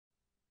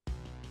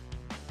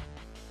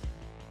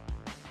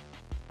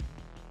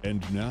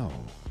And now,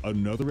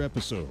 another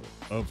episode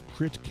of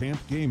Crit Camp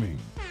Gaming.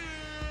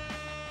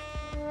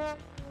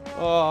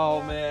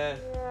 Oh man.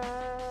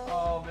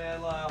 Oh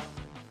man, Lyle.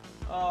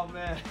 Oh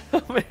man.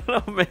 Oh man.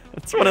 Oh man.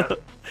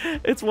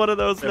 It's one of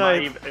those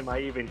nights. Am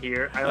I even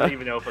here? I don't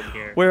even know if I'm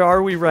here. Where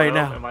are we right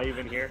now? Am I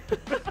even here?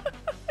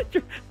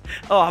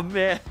 Oh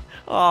man.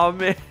 Oh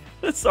man.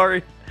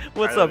 Sorry.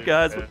 What's up,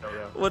 guys?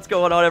 What's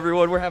going on,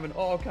 everyone? We're having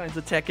all kinds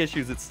of tech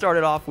issues. It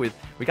started off with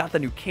we got the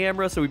new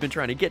camera, so we've been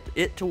trying to get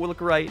it to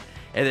look right,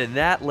 and then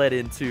that led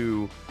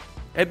into.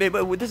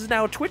 But this is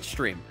now a Twitch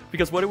stream,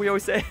 because what do we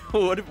always say?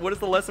 What is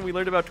the lesson we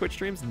learned about Twitch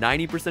streams?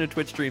 90% of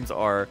Twitch streams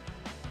are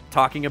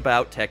talking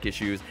about tech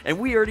issues, and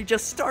we already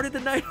just started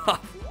the night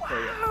off. Wow!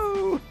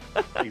 Oh,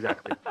 yeah.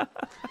 Exactly.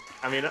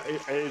 I mean,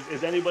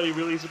 is anybody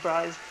really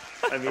surprised?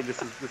 I mean,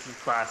 this is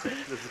classic.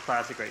 This is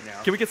classic right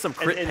now. Can we get some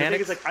crit and panic?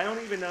 The thing is, like, I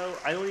don't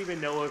even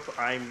know if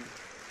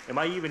am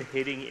I even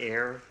hitting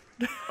air?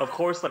 Of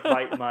course, like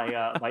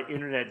my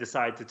internet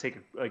decided to take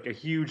a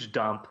huge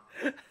dump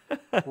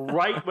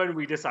right when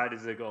we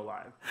decided to go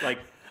live.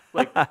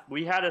 Like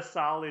we had a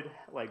solid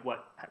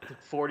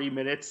 40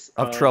 minutes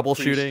of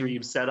troubleshooting,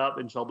 stream setup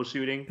and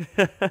troubleshooting,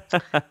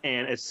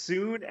 and as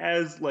soon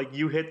as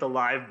you hit the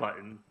live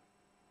button,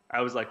 I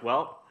was like,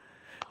 well.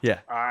 Yeah.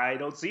 I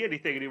don't see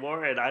anything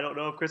anymore, and I don't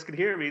know if Chris can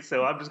hear me,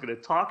 so I'm just going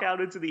to talk out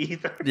into the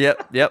ether.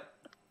 Yep.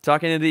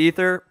 Talking into the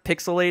ether,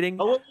 pixelating.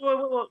 Oh,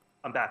 whoa.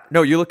 I'm back.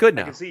 No, you look good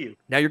now. I can see you.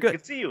 Now you're good. I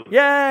can see you.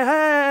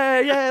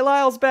 Yay,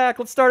 Lyle's back.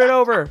 Let's start it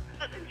over.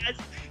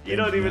 You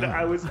don't even.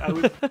 I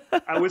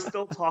was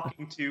still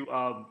talking to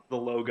the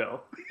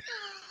logo.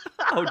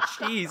 Oh,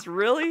 jeez,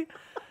 really?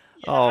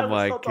 Yeah, oh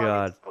my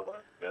God.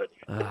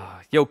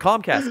 Yo,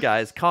 Comcast,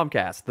 guys.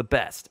 Comcast, the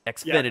best.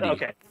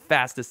 Xfinity,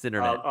 fastest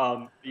internet.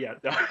 Yeah.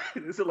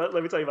 So let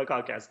me tell you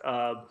about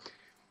Comcast.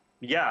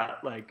 Yeah,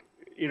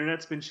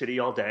 internet's been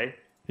shitty all day.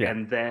 Yeah.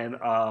 And then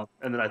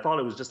I thought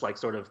it was just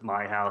sort of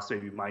my house,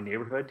 maybe my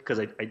neighborhood, because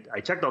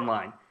I checked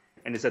online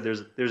and it said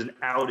there's an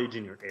outage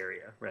in your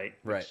area, right?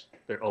 Right. Which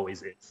there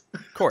always is.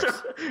 Of course.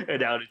 An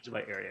outage in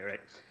my area, right?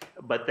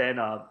 But then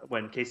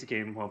when Casey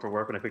came home from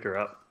work, when I picked her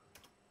up,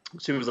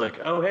 she was like,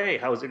 "Oh, hey,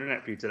 how was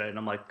internet for you today?" And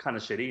I'm like, "Kind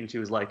of shitty." And she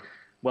was like,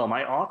 "Well,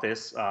 my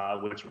office,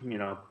 which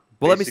Well,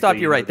 let me stop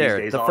you right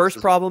there. The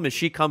first problem is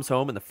she comes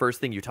home and the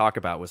first thing you talk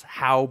about was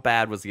how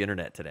bad was the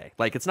internet today.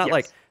 It's not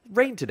like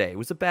rain today. It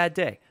was a bad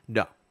day.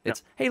 No.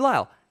 It's, hey,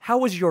 Lyle, how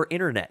was your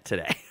internet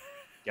today?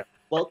 Yeah.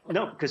 Well,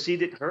 no, because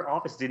her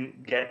office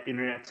didn't get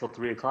internet till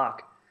 3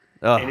 o'clock.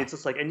 Oh. And it's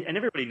just and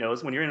everybody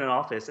knows when you're in an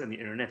office and the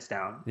internet's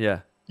down,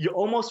 you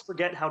almost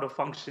forget how to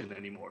function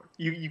anymore.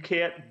 You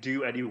can't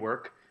do any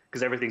work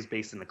because everything's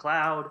based in the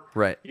cloud.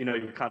 Right. You're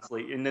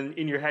constantly, and then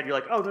in your head, you're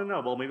like, oh, no,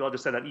 well, maybe I'll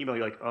just send that email.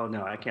 You're like, oh,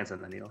 no, I can't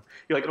send that email.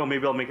 You're like, oh,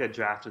 maybe I'll make a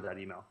draft of that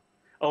email.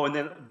 Oh, and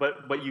then,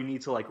 but you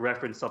need to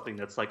reference something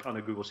that's on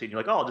a Google sheet. And you're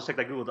like, oh, I'll just check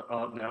that Google.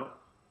 Oh, no,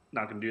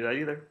 not going to do that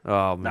either.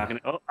 Oh, man.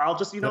 Not gonna, I'll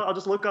just, I'll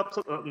just look up.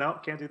 No,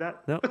 can't do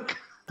that.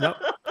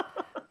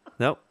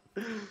 Nope.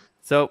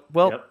 So,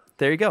 well,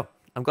 There you go.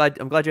 I'm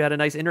glad you had a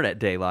nice internet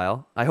day,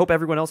 Lyle. I hope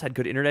everyone else had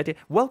good internet day.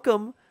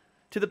 Welcome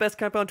to the Best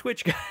Camp on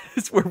Twitch,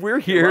 guys, where we're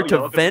here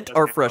to vent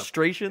our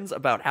frustrations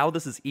about how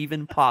this is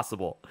even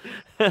possible.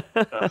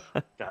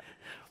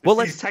 Well,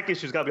 these tech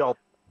issues got to be all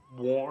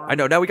warm. I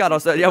know. Now we got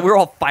us. Yeah, we're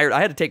all fired. I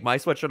had to take my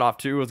sweatshirt off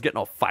too. I was getting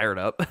all fired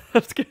up. I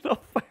was getting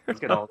all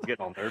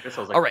nervous.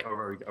 I was like, all right.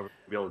 Are we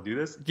be able to do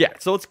this? Yeah.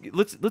 So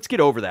let's get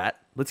over that.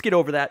 Let's get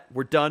over that.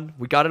 We're done.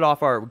 We got it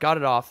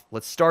off.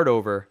 Let's start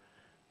over.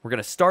 We're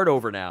gonna start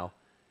over now.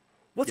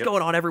 What's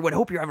going on, everyone?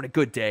 Hope you're having a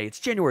good day. It's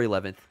January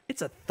 11th.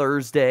 It's a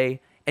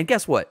Thursday. And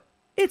guess what?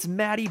 It's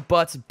Matty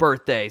Butt's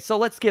birthday. So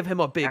let's give him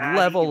a big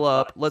level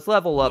up. Let's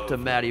level up to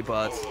Matty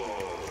Butts.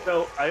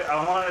 So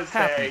I want to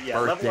say,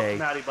 level up to birthday.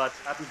 Matty Butts.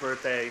 Happy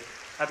birthday,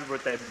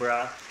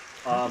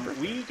 bruh.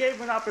 We gave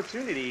him an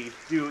opportunity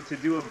to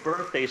do a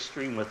birthday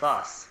stream with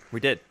us. We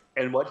did.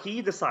 And what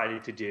he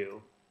decided to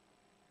do,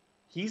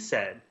 he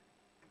said,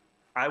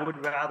 I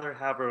would rather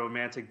have a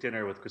romantic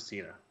dinner with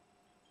Christina.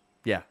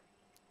 Yeah.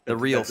 The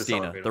real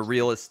Stina. The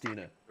realist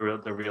Stina.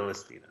 The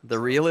realist Stina. The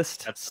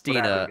realist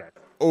Stina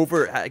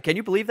over. Can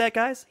you believe that,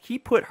 guys? He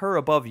put her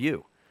above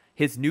you.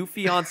 His new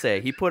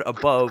fiance, he put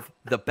above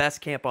the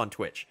best camp on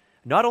Twitch.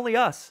 Not only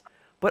us,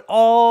 but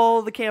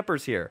all the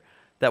campers here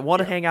that want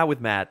to hang out with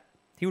Matt.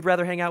 He would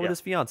rather hang out with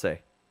his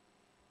fiance.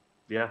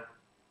 Yeah.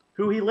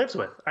 Who he lives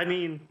with. I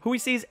mean. Who he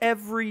sees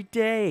every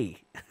day.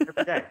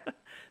 Every day.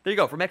 There you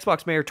go. From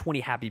Xbox Mayor, 20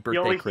 happy birthday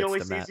crits to Matt. He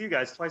only sees you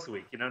guys twice a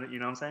week. You know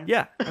what I'm saying?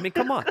 Yeah. I mean,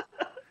 come on.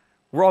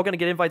 We're all going to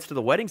get invites to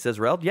the wedding, says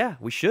Reld. Yeah,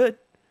 we should.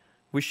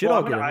 We should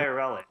all get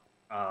IRL it.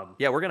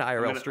 Yeah, we're going to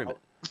IRL stream it.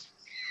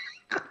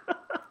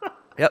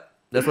 Yep,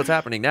 that's what's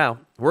happening now.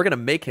 We're going to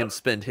make him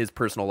spend his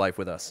personal life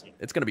with us.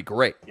 It's going to be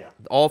great. Yeah.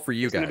 All for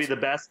you guys. It's going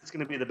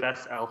to be the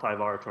best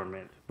L5R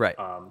tournament. Right.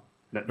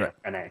 Right.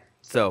 NA.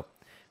 So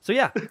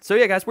yeah,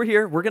 guys, we're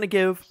here. We're going to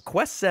give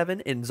Quest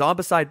 7 in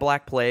Zombicide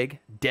Black Plague,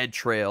 Dead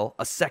Trail,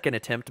 a second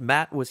attempt.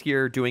 Matt was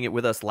here doing it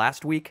with us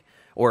last week.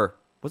 Or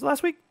was it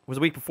last week? Was it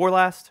the week before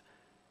last?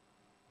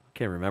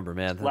 Can't remember,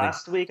 man.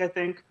 Last week, I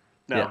think.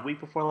 No, Yeah. week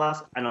before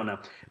last. I don't know.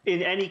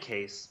 In any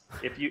case,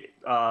 if you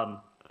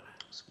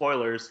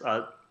spoilers.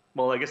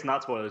 Well, I guess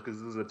not spoilers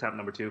because this is attempt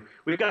number 2.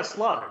 We got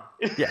slaughtered.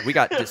 Yeah, we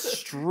got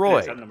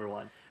destroyed. Attempt number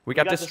 1. We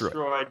got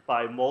destroyed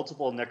by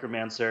multiple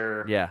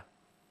necromancer Yeah.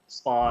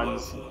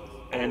 spawns.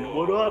 And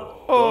what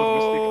up,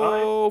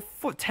 Oh,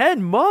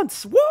 10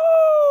 months.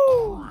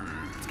 Woo!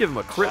 Let's give him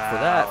a crit for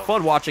that.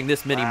 Fun watching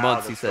this many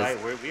months, he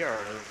says. Right. We are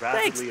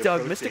Thanks, rapidly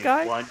Doug Mystic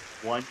Eye.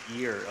 one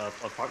year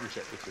of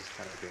partnership, which is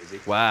kind of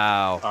crazy.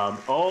 Wow.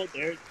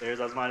 There's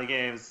Osmani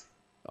Games.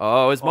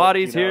 Oh, his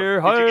Marty's here.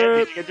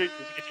 Did you get your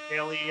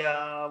daily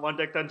one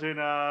deck dungeon?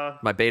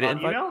 My beta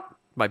invite. Email?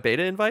 My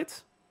beta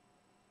invites.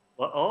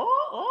 What?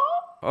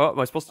 Oh, am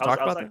I supposed to talk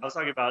about that?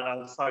 I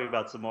was talking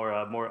about some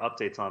more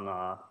updates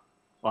on.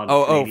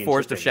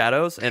 Forest of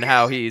Shadows and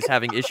how he's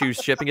having issues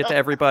shipping it to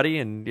everybody,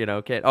 and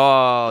can't.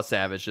 Oh,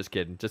 savage! Just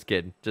kidding. No.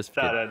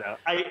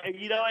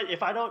 You know what?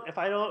 If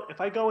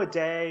I go a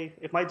day,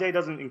 if my day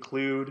doesn't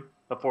include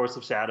a Forest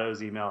of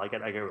Shadows email, I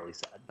get really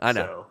sad. I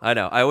know.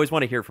 I always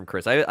want to hear from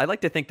Chris. I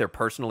like to think they're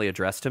personally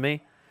addressed to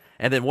me,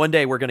 and then one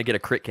day we're gonna get a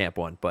Crit Camp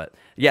one. But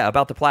yeah,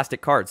 about the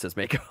plastic cards, says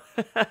Mako.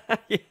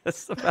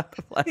 Yes, about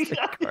the plastic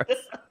cards.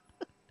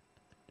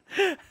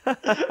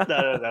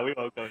 No, we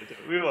won't go into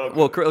it.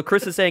 Well,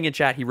 Chris is saying in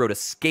chat he wrote a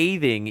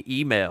scathing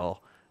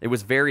email. It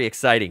was very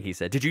exciting, he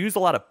said. Did you use a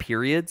lot of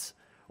periods?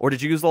 Or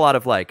did you use a lot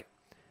of,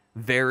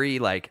 very,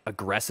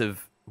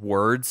 aggressive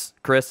words,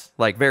 Chris?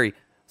 Like, very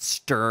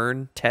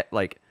stern,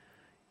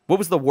 what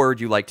was the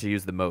word you like to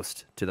use the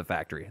most to the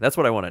factory? That's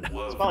what I want to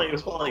know. It was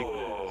probably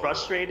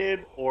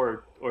frustrated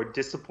or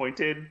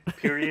disappointed,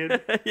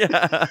 period.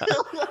 Yeah.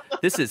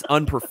 This is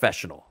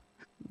unprofessional,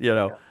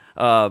 Yeah.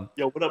 Yo,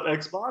 what up,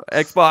 Xbox?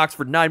 Xbox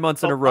for 9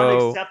 months in a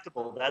row.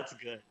 Unacceptable. That's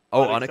good.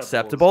 Oh,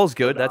 unacceptable is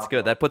good. That's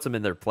good. That puts them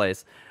in their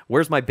place.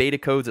 Where's my beta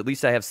codes? At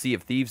least I have Sea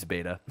of Thieves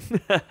beta.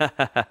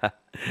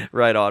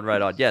 Right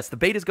on. Yes, the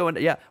beta's going.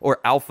 Yeah, or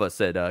alpha,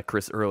 said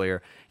Chris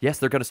earlier. Yes,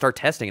 they're going to start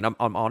testing, and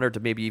I'm honored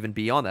to maybe even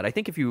be on that. I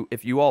think if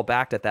you all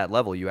backed at that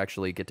level, you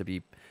actually get to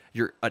be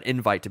an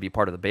invite to be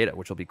part of the beta,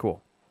 which will be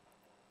cool.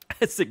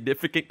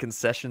 Significant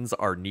concessions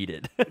are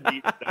needed.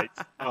 Nice.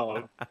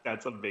 Oh,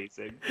 that's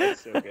amazing.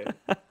 That's so good.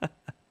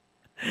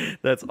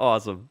 That's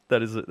awesome.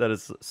 That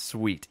is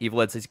sweet.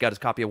 Evil Ed says he got his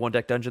copy of One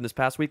Deck Dungeon this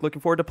past week.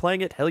 Looking forward to playing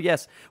it. Hell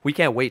yes. We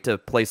can't wait to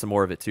play some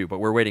more of it too. But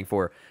we're waiting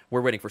for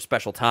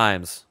special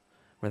times.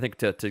 I think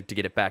to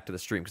get it back to the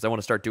stream because I want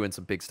to start doing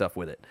some big stuff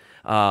with it.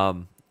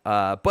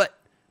 But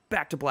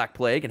back to Black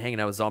Plague and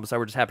hanging out with Zombicide.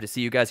 We're just happy to see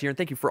you guys here, and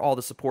thank you for all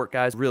the support,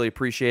 guys. Really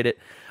appreciate it.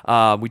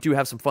 We do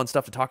have some fun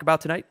stuff to talk about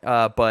tonight.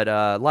 But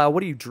Lyle,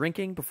 what are you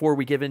drinking before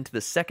we give into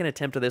the second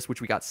attempt of this, which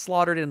we got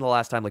slaughtered in the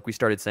last time, like we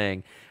started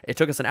saying. It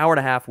took us an hour and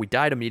a half. We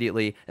died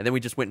immediately, and then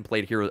we just went and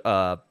played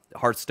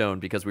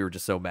Hearthstone because we were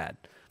just so mad.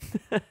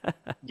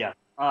 Yeah.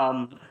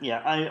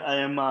 I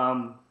am.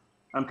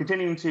 I'm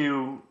continuing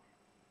to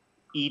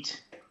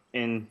eat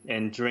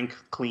and drink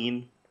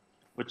clean,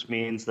 which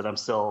means that I'm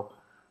still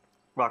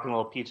rocking a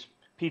little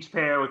peach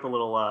pear with a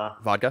little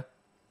vodka.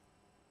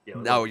 Yeah,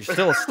 no, you're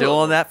still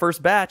on that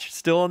first batch.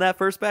 Still on that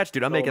first batch,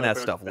 dude. I'm making that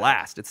stuff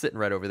last. It's sitting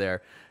right over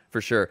there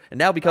for sure. And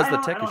now because of the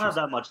tech issues, I don't have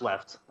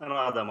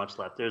that much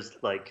left. There's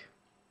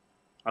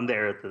I'm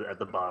there at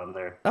the bottom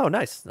there. Oh,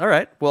 nice. All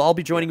right. Well, I'll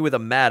be joining you with a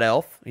Mad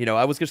Elf.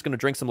 I was just going to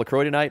drink some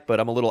LaCroix tonight,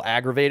 but I'm a little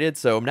aggravated,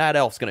 so Mad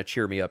Elf's going to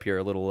cheer me up here.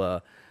 A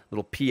little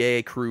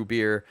PA crew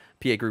beer.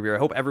 I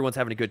hope everyone's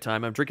having a good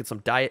time. I'm drinking some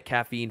Diet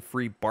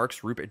Caffeine-Free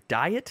Barks Root Beer.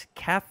 Diet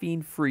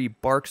Caffeine-Free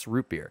Barks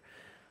Root Beer.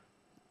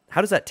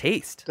 How does that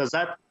taste? Does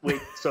it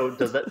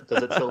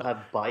still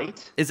have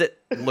bite? Is it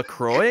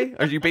LaCroix?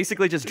 Are you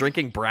basically just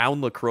drinking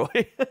brown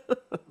LaCroix?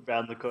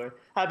 Brown LaCroix.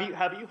 Have you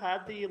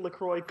had the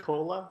LaCroix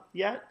Cola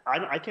yet?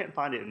 I can't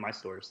find it in my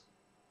stores.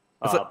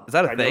 Is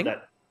that a thing?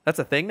 That's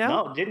a thing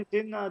now?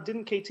 No,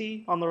 didn't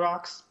KT on the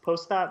Rocks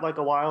post that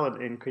a while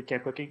in Crit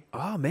Camp Cooking?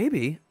 Oh,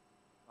 maybe.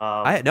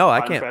 I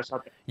can't.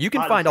 You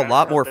can find a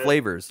lot more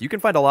flavors. You can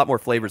find a lot more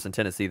flavors in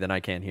Tennessee than I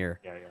can here.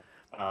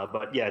 Yeah.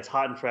 But yeah, it's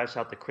hot and fresh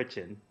out the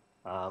kitchen.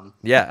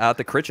 Yeah, out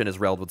the kitchen, as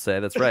Reld would say.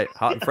 That's right.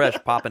 Hot and fresh,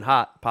 popping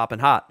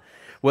hot.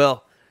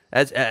 Well,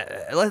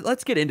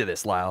 let's get into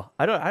this, Lyle.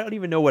 I don't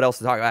even know what else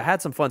to talk about. I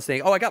had some fun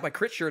saying, I got my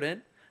crit shirt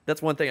in.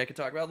 That's one thing I could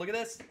talk about. Look at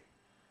this.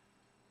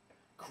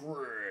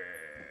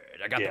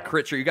 Crit. I got the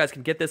crit shirt. You guys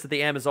can get this at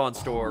the Amazon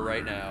store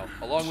right now,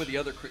 along with the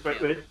other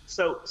crit. Wait.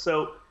 So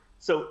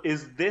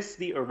is this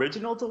the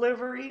original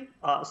delivery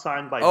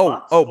signed by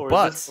Butts?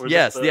 Butts.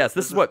 Yes.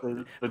 This is what.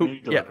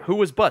 Who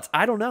was Butts?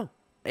 I don't know.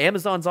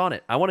 Amazon's on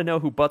it. I want to know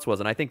who Butts was,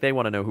 and I think they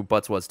want to know who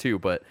Butts was too.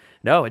 But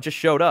no, it just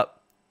showed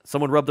up.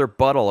 Someone rubbed their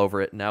butt all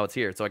over it, and now it's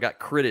here. So I got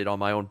critted on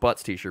my own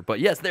Butts t-shirt. But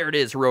yes, there it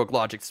is. Heroic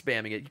Logic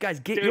spamming it. You guys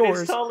get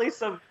yours. It's totally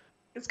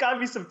it's got to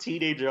be some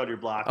teenager on your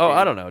block. Oh, dude.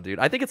 I don't know, dude.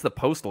 I think it's the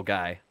postal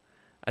guy.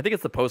 I think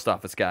it's the post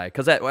office guy.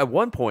 Because at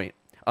one point,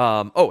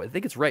 I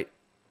think it's right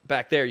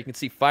back there. You can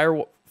see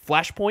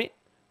Flashpoint.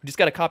 We just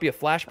got a copy of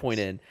Flashpoint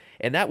in,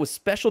 and that was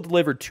special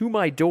delivered to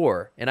my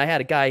door. And I had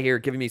a guy here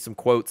giving me some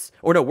quotes,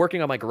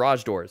 working on my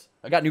garage doors.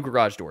 I got new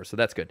garage doors, so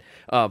that's good.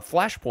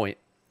 Flashpoint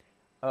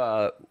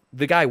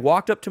the guy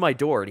walked up to my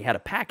door and he had a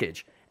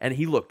package and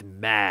he looked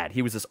mad.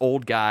 He was this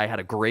old guy, had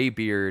a gray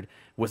beard,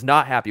 was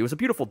not happy. It was a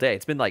beautiful day.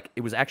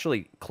 It was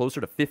actually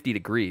closer to 50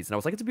 degrees. And I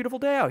was like, it's a beautiful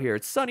day out here.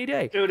 It's a sunny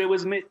day. Dude, it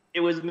was mid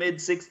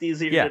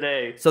 60s here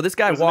today. So this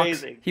guy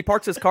amazing. He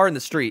parks his car in the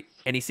street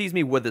and he sees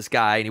me with this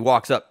guy and he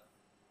walks up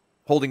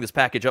holding this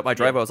package up my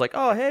driveway. I was like,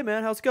 oh, hey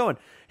man, how's it going?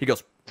 He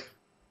goes,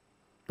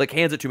 like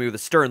hands it to me with a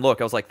stern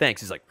look. I was like,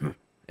 thanks. He's like,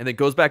 and then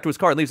goes back to his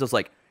car and leaves. I was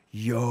like,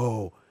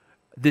 yo,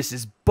 this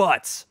is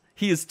Butts.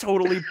 He is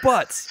totally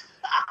Butts.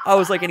 I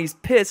was like, and he's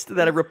pissed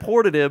that I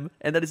reported him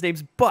and that his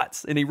name's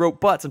Butts, and he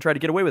wrote Butts and tried to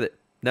get away with it.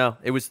 No,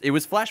 it was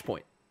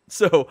Flashpoint.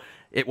 So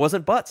it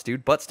wasn't Butts,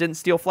 dude. Butts didn't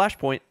steal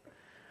Flashpoint.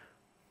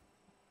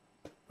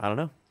 I don't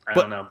know.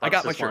 I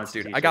got my shirts,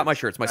 dude. I got my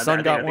shirts. My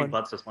son got one.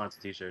 Butts just wants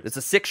t-shirts. It's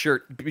a 6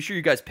 shirt. Be sure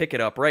you guys pick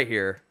it up right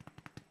here.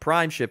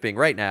 Prime shipping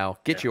right now.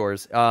 Get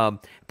yours.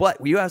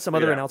 But we have some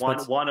other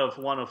announcements. One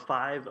of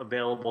 5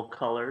 available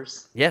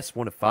colors. Yes,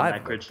 one of 5. On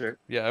that grid shirt.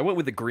 Yeah, I went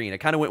with the green. I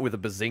kind of went with a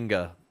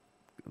Bazinga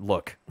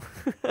look.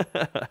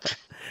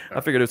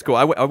 I figured it was cool.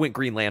 I went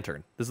Green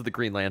Lantern. This is the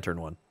Green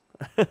Lantern one.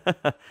 Not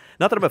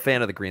that I'm a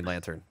fan of the Green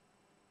Lantern.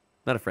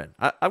 Not a friend.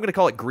 I'm going to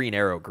call it Green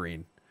Arrow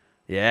green.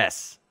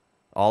 Yes.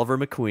 Oliver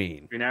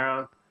McQueen. Green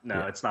Arrow?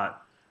 No, it's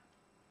not.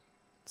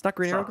 It's not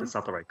Green Arrow green? It's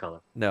not the right color.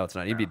 No, it's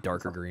not. It'd be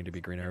darker green to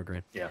be Green Arrow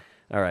green. Yeah.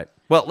 All right.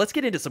 Well, let's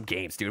get into some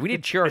games, dude. We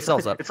need to cheer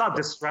ourselves up. It's not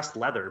distressed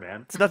leather,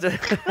 man. It's not.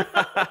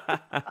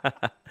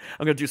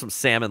 I'm going to do some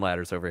salmon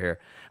ladders over here.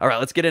 All right,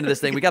 let's get into this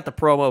thing. We got the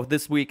promo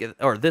this week,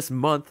 or this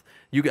month.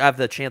 You have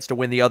the chance to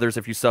win the others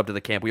if you sub to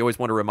the camp. We always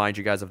want to remind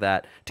you guys of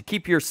that. To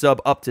keep your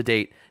sub up to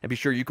date and be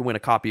sure you can win a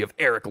copy of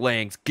Eric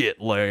Lang's Get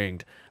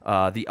Langed.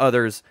 The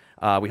others,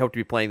 we hope to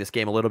be playing this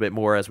game a little bit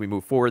more as we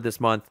move forward this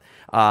month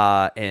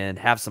and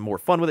have some more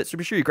fun with it. So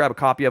be sure you grab a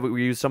copy of it.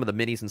 We used some of the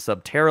minis in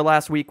Subterra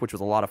last week, which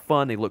was a lot of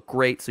fun. They look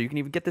great. So you can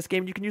even get this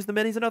game and you can use the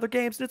minis in other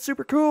games, and it's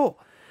super cool.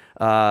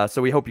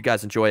 So we hope you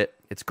guys enjoy it.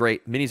 It's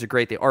great. Minis are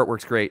great. The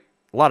artwork's great.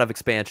 A lot of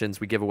expansions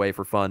we give away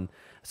for fun.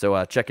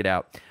 So check it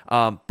out.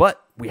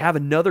 But we have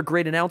another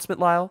great announcement,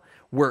 Lyle.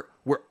 We're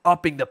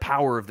upping the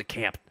power of the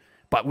camp,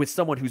 but with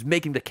someone who's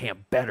making the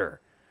camp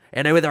better.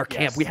 And with our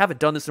camp, we haven't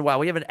done this in a while.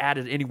 We haven't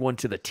added anyone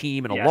to the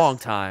team in a long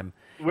time.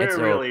 We're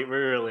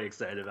really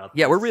excited about this.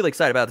 Yeah, we're really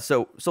excited about this.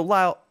 So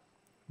Lyle,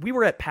 we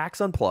were at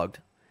PAX Unplugged,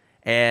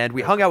 and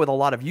we hung out with a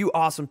lot of you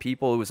awesome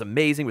people. It was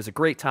amazing. It was a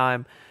great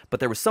time. But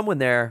there was someone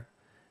there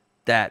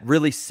that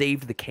really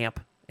saved the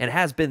camp and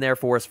has been there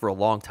for us for a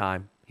long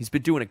time. He's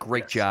been doing a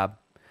great job.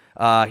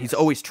 He's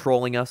always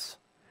trolling us.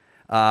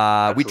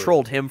 We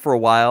trolled him for a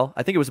while.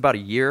 I think it was about a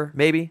year,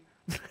 maybe.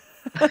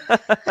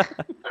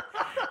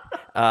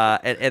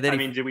 And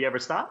then did we ever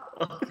stop?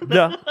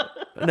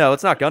 No,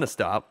 it's not gonna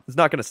stop. It's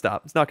not gonna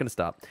stop.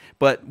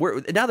 But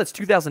now that's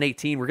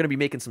 2018. We're gonna be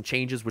making some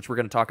changes, which we're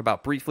gonna talk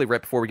about briefly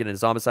right before we get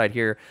into Zombicide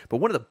here. But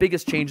one of the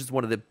biggest changes,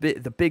 one of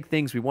the big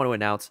things we want to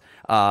announce,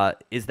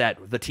 is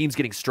that the team's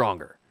getting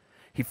stronger.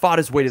 He fought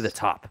his way to the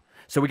top,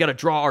 so we got to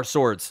draw our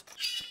swords.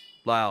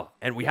 Wow,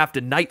 and we have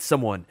to knight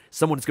someone.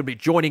 Someone's going to be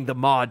joining the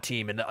mod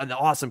team and the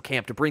awesome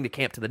camp to bring the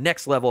camp to the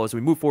next level as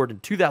we move forward in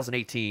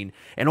 2018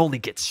 and only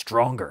get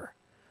stronger.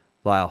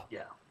 Lyle.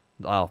 Yeah.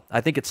 Lyle,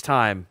 I think it's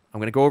time. I'm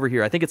going to go over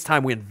here. I think it's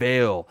time we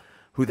unveil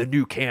who the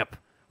new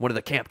one of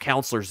the camp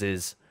counselors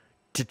is.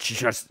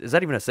 Is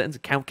that even a sentence?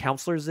 Camp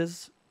counselors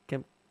is?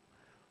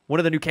 One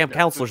of the new camp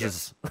counselors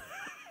is.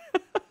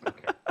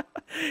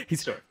 Okay.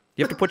 Sure.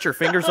 You have to put your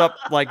fingers up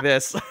like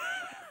this.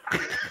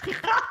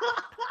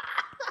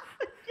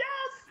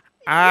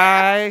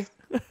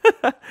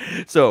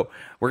 So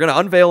we're gonna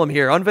unveil him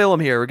here.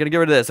 We're gonna get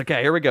rid of this.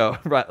 Okay, here we go.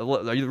 Right,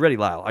 are you ready,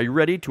 Lyle? Are you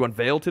ready to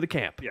unveil to the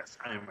camp? Yes,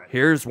 I am ready.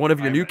 Here's one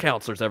of your new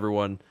counselors,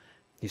 everyone.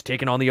 He's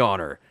taken on the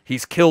honor.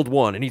 He's killed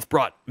one, and he's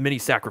brought many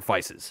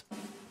sacrifices.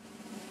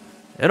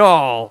 In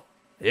all,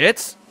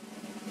 it's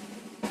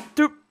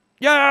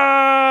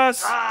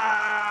yes.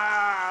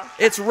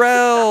 It's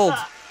Reld.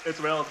 It's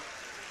Reld.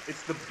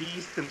 It's the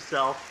beast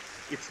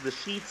himself. It's the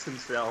Sheets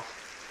himself.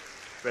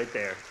 Right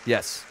there.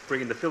 Yes.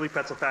 Bringing the Philly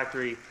Pretzel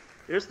Factory.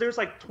 There's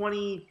like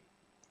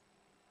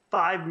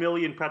 25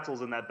 million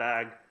pretzels in that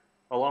bag,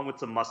 along with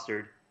some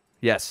mustard.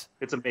 Yes.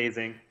 It's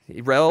amazing.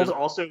 Reld.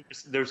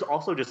 There's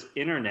also just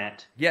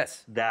internet.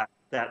 Yes. That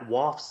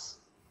wafts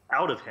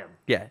out of him.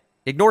 Yeah.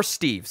 Ignore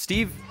Steve.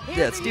 Steve's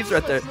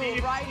right there.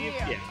 Right here.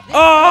 Yeah.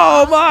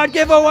 Oh, mod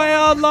giveaway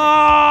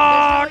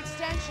unlocked! There's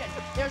no extension.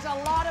 There's a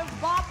lot of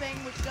bopping,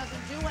 which doesn't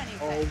do anything.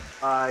 Oh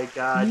my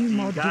God! New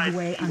mod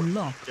giveaway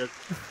unlocked.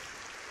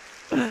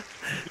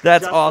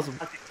 That's awesome.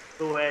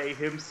 Giveaway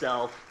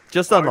himself.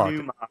 Just unlocked. Our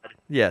new mod.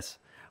 Yes,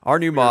 our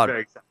new mod.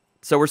 Very excited.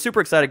 So we're super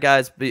excited,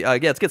 guys.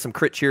 Let's get some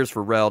crit cheers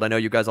for Reld. I know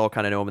you guys all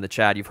kind of know him in the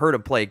chat. You've heard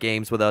him play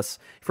games with us.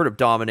 You've heard him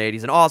dominate.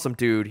 He's an awesome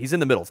dude. He's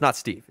in the middle. It's not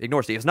Steve.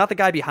 Ignore Steve. It's not the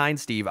guy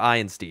behind Steve.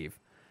 Ian Steve.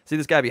 See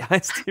this guy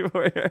behind Steve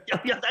over here?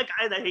 Yeah, that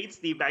guy that hates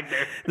Steve back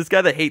there. This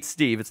guy that hates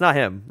Steve. It's not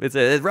him. It's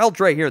Reld's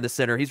right here in the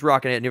center. He's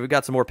rocking it. And we've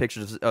got some more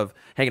pictures of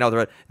hanging out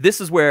with Reld.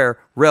 This is where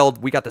Reld,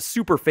 we got the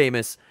super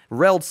famous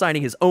Reld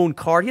signing his own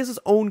card. He has his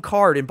own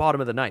card in bottom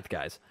of the ninth,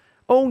 guys.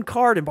 own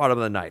card in bottom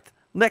of the ninth.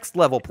 Next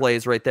level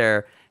plays right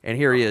there, and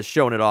here he is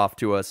showing it off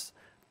to us.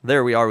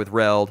 There we are with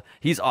Reld.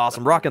 He's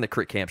awesome, rocking the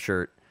Crit Camp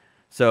shirt.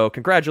 So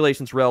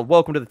congratulations, Reld.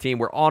 Welcome to the team.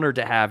 We're honored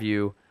to have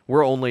you.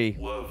 We're only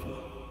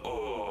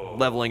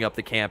leveling up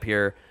the camp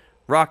here.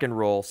 Rock and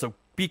roll. So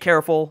be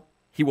careful.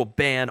 He will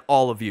ban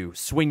all of you.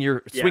 Swing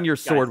your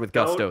sword with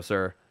gusto,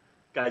 sir.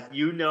 Guys,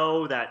 you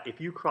know that if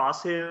you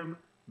cross him,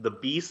 the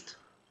beast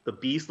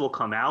will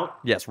come out.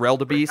 Yes, Reld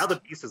the Beast. Now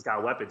the beast has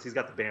got weapons. He's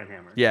got the ban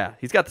hammer. Yeah,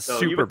 he's got the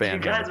super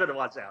ban hammer. You guys better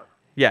watch out.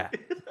 Yeah.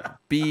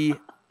 Be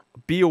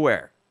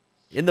aware.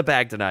 In the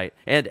bag tonight.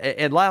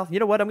 And Lyle, you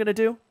know what I'm gonna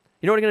do?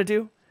 You know what I'm gonna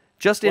do?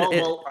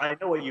 Well, I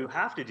know what you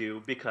have to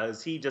do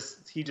because he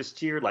just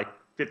cheered like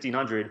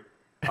 1,500.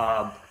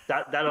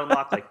 That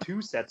unlocked like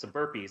 2 sets of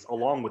burpees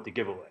along with the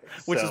giveaway,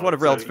 which is one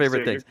of Reld's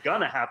favorite things. You're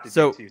gonna have to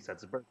do 2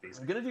 sets of burpees.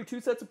 I'm gonna do 2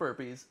 sets of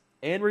burpees,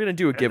 and we're gonna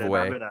do a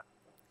giveaway.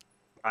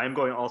 I'm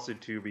going also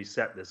to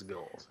reset this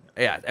goal.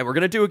 Yeah, and we're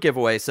gonna do a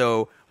giveaway.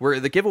 So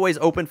the giveaway's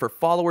open for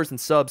followers and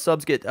subs.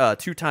 Subs get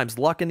 2 times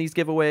luck in these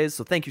giveaways.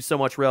 So thank you so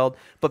much, Reld.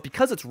 But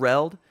because it's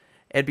Reld,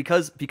 and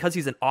because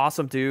he's an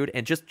awesome dude,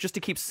 and just to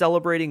keep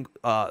celebrating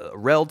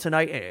Reld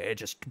tonight, and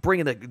just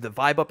bringing the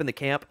vibe up in the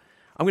camp,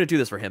 I'm gonna do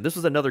this for him. This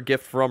was another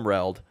gift from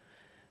Reld,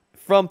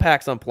 from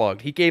PAX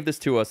Unplugged. He gave this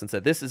to us and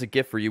said, "This is a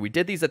gift for you. We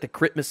did these at the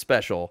Christmas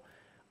special.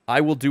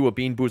 I will do a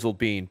Bean Boozled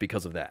Bean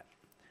because of that."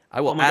 I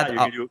will I'm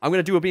going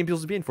to do a Bean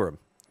Boozled Bean for him.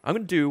 I'm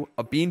going to do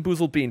a Bean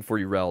Boozled Bean for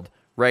you, Reld,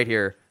 right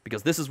here,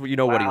 because this is what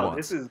what he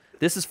wants.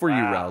 This is for you,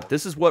 Reld.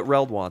 This is what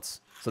Reld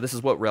wants. So this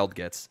is what Reld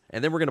gets.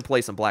 And then we're going to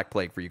play some Black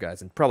Plague for you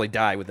guys and probably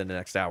die within the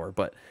next hour.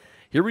 But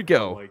here we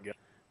go. Oh my God.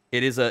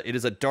 It is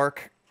a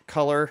dark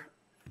color.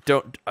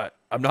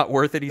 I'm not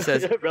worth it, he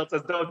says. Reld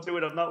says, "Don't do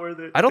it. I'm not worth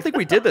it." I don't think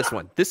we did this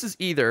one. This is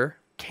either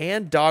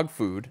canned dog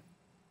food.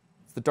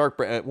 It's the dark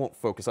brand. It won't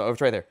focus. Oh, it's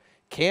right there.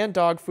 Canned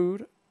dog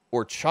food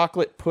or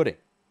chocolate pudding.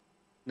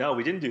 No,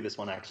 we didn't do this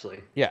one, actually.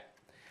 Yeah.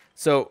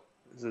 So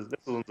this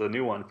one's a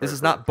new one. This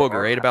is not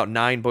booger. I ate about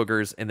 9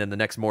 boogers, and then the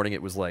next morning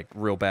it was, like,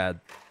 real bad.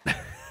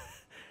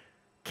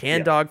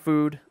 Canned dog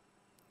food.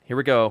 Here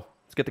we go.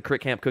 Let's get the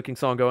Crit Camp cooking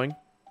song going.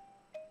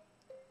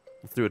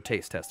 Let's do a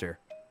taste test here.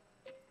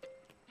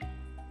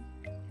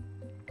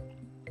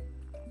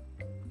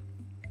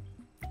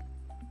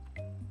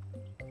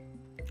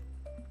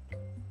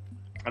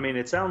 I mean,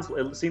 it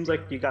seems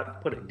like you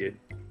got pudding, dude.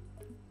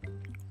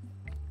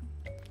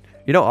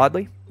 You know,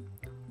 oddly,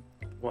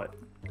 what?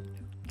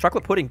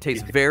 Chocolate pudding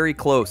tastes very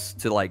close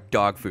to, like,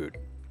 dog food.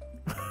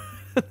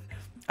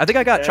 I think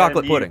I got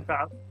chocolate pudding.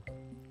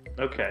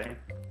 Okay.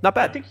 Not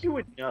bad. I think you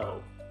would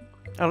know.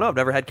 I don't know. I've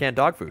never had canned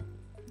dog food.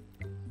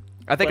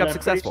 I think I'm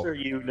successful. I'm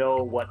pretty sure you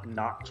know what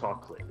not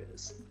chocolate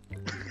is.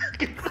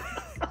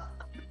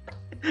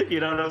 You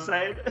know what I'm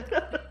saying?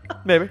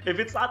 Maybe. If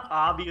it's not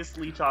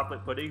obviously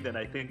chocolate pudding, then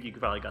I think you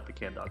probably got the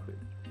canned dog food.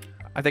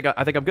 I think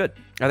I'm good.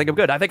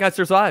 I think I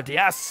survived.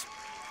 Yes.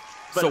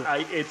 But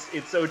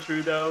it's so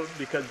true though,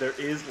 because there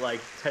is like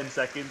 10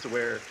 seconds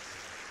where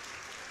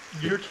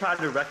you're trying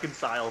to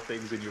reconcile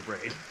things in your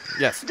brain.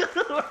 Yes.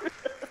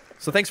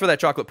 So thanks for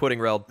that chocolate pudding,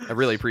 Reld. I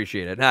really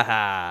appreciate it.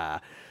 Haha.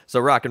 So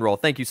rock and roll.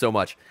 Thank you so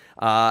much.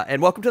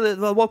 And welcome to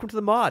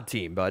the mod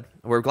team, bud.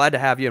 We're glad to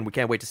have you, and we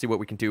can't wait to see what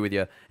we can do with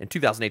you in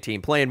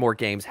 2018, playing more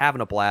games, having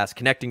a blast,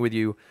 connecting with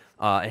you,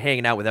 and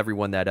hanging out with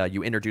everyone that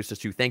you introduced us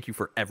to. Thank you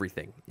for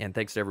everything, and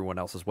thanks to everyone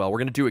else as well. We're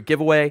going to do a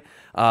giveaway.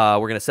 We're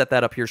going to set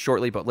that up here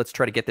shortly, but let's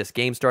try to get this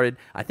game started.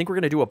 I think we're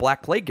going to do a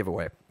Black Plague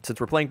giveaway. Since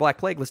we're playing Black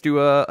Plague, let's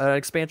do an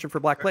expansion for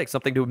Black Plague,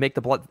 something to make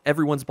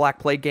everyone's Black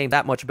Plague game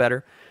that much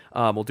better.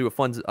 We'll do a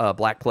fun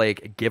Black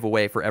Plague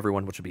giveaway for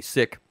everyone, which would be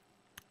sick.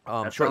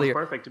 That sounds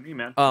perfect to me,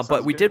 man.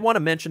 But we did want to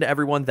mention to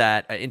everyone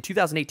that in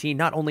 2018,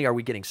 not only are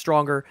we getting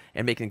stronger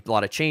and making a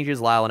lot of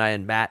changes, Lyle and I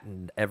and Matt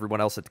and everyone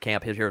else at the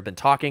camp here have been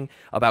talking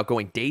about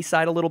going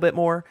dayside a little bit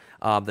more.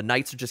 The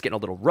nights are just getting a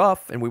little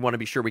rough, and we want to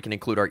be sure we can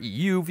include our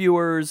EU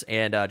viewers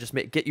and just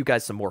get you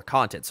guys some more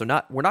content. So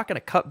we're not going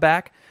to cut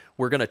back.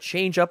 We're going to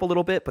change up a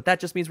little bit, but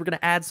that just means we're going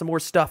to add some more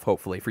stuff,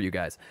 hopefully, for you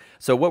guys.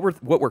 So what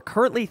we're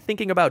currently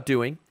thinking about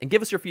doing, and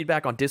give us your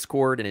feedback on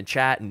Discord and in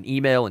chat and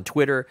email and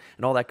Twitter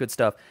and all that good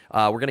stuff.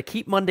 We're going to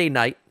keep Monday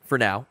night for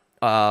now,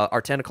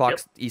 our 10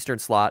 o'clock Eastern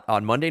slot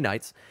on Monday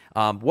nights.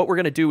 What we're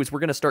going to do is we're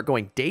going to start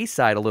going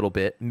dayside a little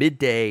bit,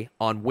 midday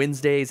on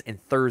Wednesdays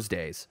and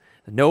Thursdays.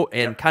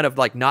 Kind of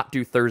like not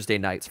do Thursday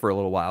nights for a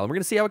little while, and we're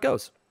going to see how it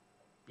goes.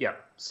 Yeah.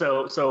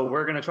 So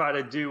we're going to try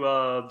to do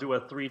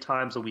a 3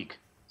 times a week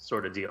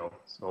sort of deal.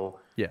 So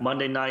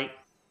Monday night,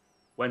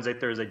 Wednesday,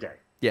 Thursday day.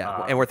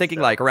 Yeah, and we're thinking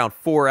like around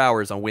 4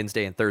 hours on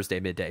Wednesday and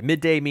Thursday midday.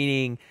 Midday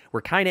meaning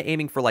we're kind of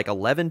aiming for like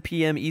 11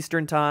 p.m.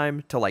 Eastern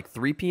time to like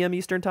 3 p.m.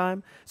 Eastern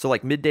time. So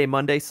like midday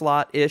Monday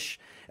slot-ish.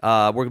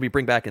 We're going to be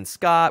bringing back in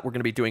Scott. We're going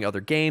to be doing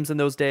other games in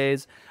those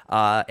days.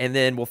 And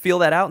then we'll feel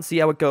that out and see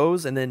how it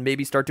goes, and then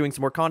maybe start doing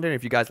some more content.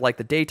 If you guys like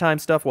the daytime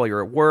stuff while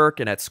you're at work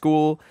and at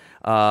school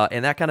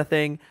and that kind of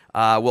thing,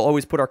 we'll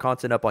always put our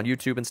content up on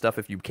YouTube and stuff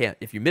if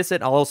you miss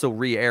it. I'll also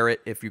re-air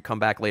it if you come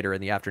back later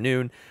in the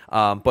afternoon.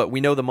 But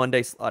we know the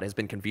Monday slot has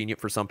been convenient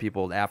for some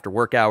people after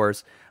work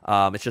hours.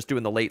 It's just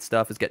doing the late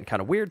stuff is getting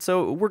kind of weird,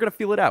 so we're going to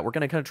feel it out. We're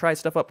going to kind of try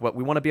stuff up, but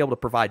we want to be able to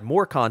provide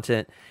more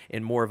content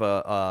in more of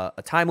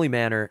a timely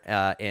manner,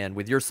 and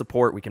with your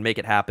support, we can make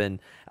it happen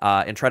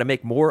and try to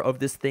make more of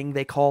this thing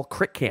they call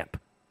Crit Camp.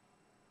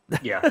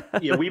 Yeah.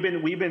 We've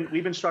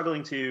been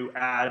struggling to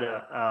add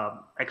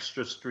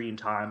extra stream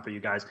time for you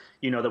guys.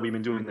 You know that we've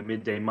been doing the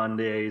midday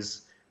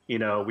Mondays. You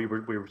know, we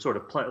were sort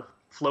of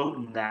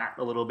floating that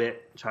a little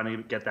bit, trying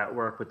to get that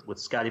work with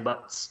Scotty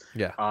Butts.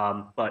 Yeah.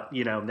 But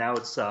you know, now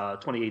it's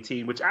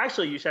 2018, which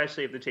actually you should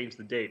actually have to change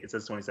the date. It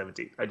says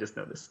 2017. I just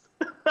noticed.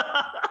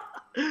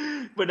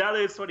 But now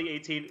that it's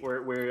 2018, it's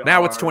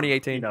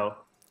 2018. You know,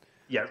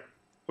 yeah,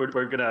 we're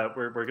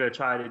gonna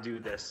try to do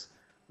this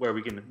where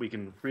we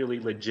can really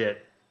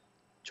legit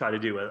try to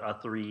do a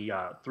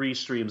three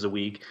streams a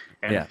week,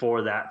 and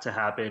for that to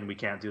happen, we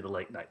can't do the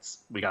late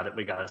nights. We got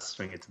to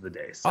string it to the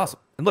day. So. Awesome.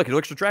 And look, it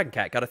looks for Dragon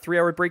Cat. Got a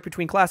 3-hour break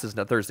between classes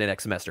on Thursday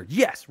next semester.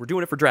 Yes, we're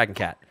doing it for Dragon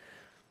Cat.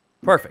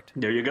 Perfect.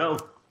 There you go.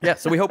 Yeah,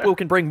 so we hope we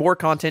can bring more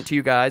content to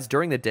you guys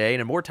during the day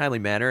in a more timely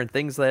manner, and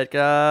things that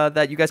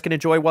that you guys can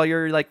enjoy while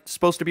you're like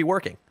supposed to be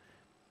working,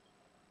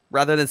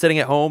 rather than sitting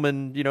at home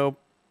and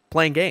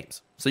playing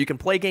games. So you can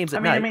play games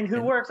at night.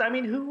 Who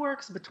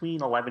works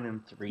between 11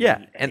 and 3?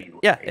 Yeah, anyway,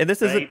 and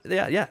this right? is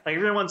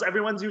like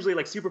everyone's usually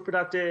like super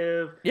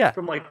productive. Yeah.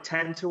 From like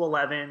 10 to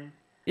 11.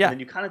 Yeah. And then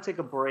you kind of take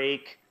a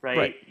break,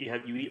 right?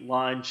 You eat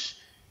lunch.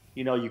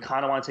 You know, you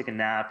kind of want to take a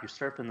nap. You're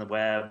surfing the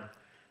web.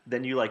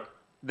 Then you're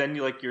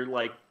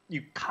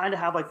you kind of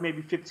have like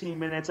maybe 15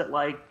 minutes at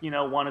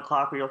 1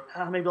 o'clock where you're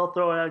like, maybe I'll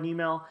throw out an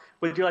email.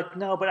 But you're like,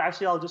 no, but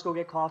actually I'll just go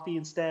get coffee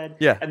instead.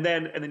 Yeah. And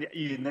then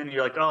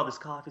you're like, oh, this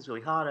coffee's really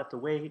hot. I have to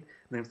wait.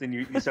 And then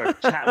you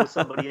start chatting with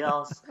somebody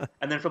else.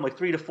 And then from like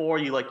 3 to 4,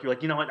 you're like,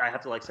 you know what? I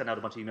have to like send out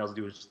a bunch of emails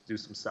and do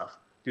some stuff,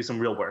 do some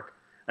real work.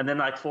 And then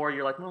like 4,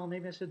 you're like, well,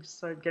 maybe I should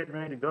start getting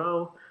ready to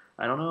go.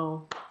 I don't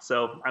know.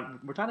 So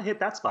we're trying to hit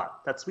that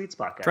spot, that sweet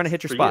spot, guys. Trying to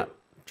hit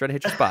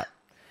your spot.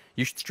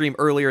 You should stream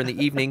earlier in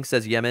the evening,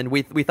 says Yemen.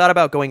 We thought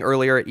about going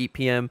earlier at 8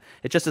 p.m.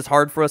 It just is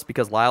hard for us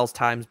because Lyle's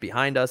time's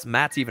behind us.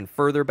 Matt's even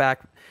further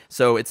back.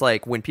 So it's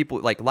like when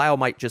people, like Lyle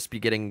might just be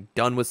getting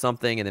done with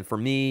something. And then for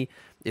me,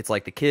 it's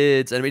like the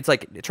kids. And it's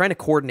like trying to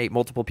coordinate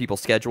multiple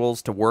people's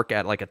schedules to work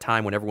at like a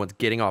time when everyone's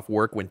getting off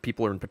work when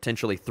people are in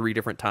potentially 3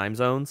 different time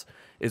zones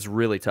is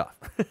really tough.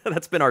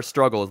 That's been our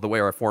struggle, is the way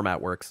our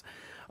format works.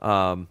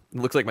 It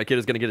looks like my kid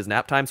is going to get his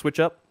nap time switch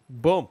up.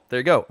 Boom. There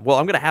you go. Well,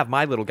 I'm going to have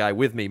my little guy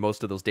with me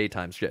most of those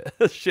daytime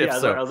shifts. Yeah,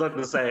 I was about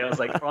to say, I was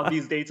like, on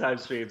these daytime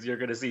streams, you're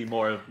going to see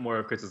more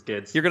of Chris's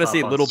kids. You're going to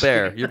see little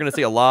Bear. You're going to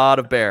see a lot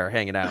of Bear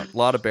hanging out. A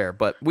lot of Bear.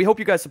 But we hope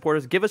you guys support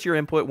us. Give us your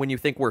input when you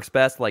think works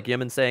best. Like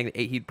Yemen saying,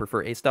 he'd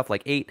prefer stuff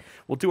like 8.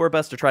 We'll do our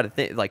best to try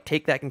to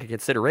take that into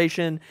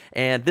consideration.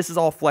 And this is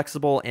all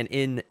flexible and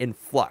in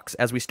flux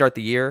as we start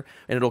the year.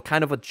 And it'll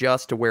kind of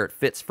adjust to where it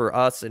fits for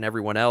us and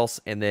everyone else.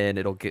 And then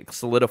it'll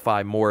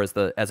solidify more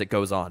as it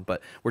goes on.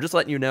 But we're just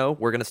letting you know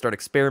we're going to start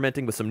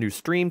experimenting with some new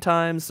stream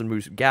times, some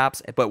new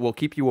gaps, but we'll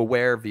keep you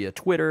aware via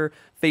Twitter,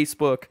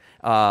 Facebook,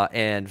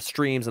 and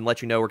streams, and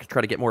let you know. We're going to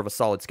try to get more of a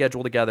solid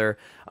schedule together,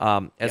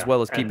 as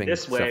well as keeping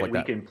this way stuff like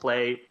that. We can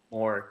play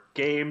more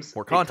games,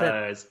 more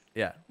content.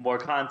 More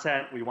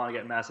content. We want to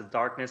get Massive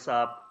Darkness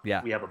up.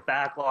 Yeah. We have a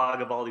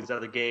backlog of all these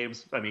other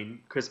games. I mean,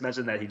 Chris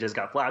mentioned that he just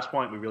got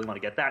Flashpoint. We really want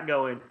to get that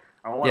going.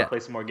 I want to play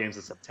some more games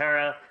of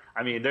Subterra.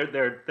 I mean,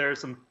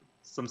 there's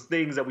some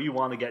things that we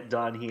want to get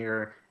done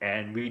here,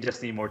 and we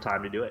just need more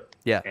time to do it.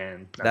 Yeah,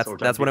 and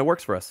that's when it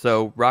works for us.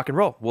 So rock and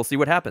roll. We'll see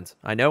what happens.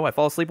 I know I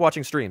fall asleep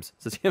watching streams.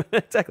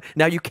 Exactly.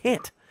 Now you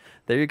can't.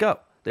 There you go.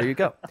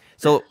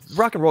 So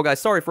rock and roll,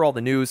 guys. Sorry for all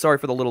the news. Sorry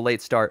for the little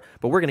late start,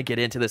 but we're gonna get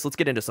into this. Let's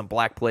get into some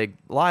Black Plague.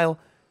 Lyle,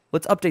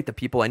 let's update the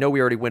people. I know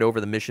we already went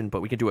over the mission,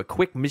 but we can do a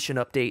quick mission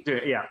update.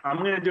 Yeah, I'm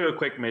going to do a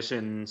quick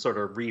mission sort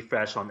of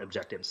refresh on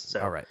objectives.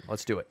 So all right,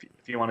 let's do it.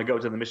 If you want to go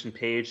to the mission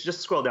page,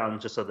 just scroll down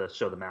just so to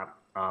show the map.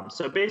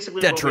 So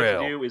basically what we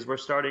have to do is we're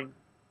starting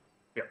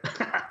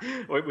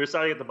we're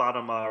starting at the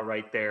bottom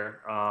right there.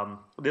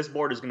 This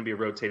board is going to be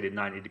rotated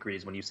 90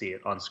 degrees when you see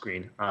it on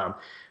screen.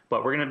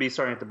 But we're going to be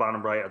starting at the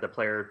bottom right at the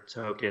player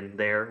token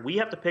there. We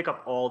have to pick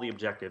up all the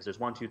objectives. There's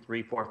 1, 2,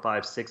 3, 4,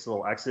 5, 6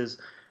 little X's.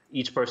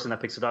 Each person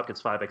that picks it up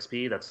gets 5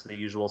 XP. That's the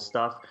usual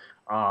stuff.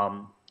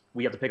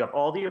 We have to pick up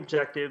all the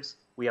objectives.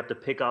 We have to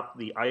pick up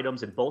the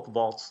items in both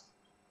vaults.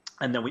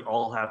 And then we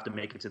all have to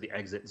make it to the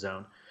exit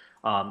zone.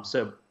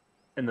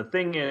 And the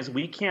thing is,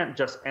 we can't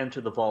just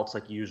enter the vaults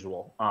like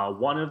usual.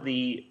 One of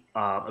the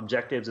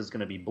objectives is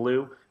going to be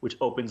blue, which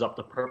opens up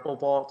the purple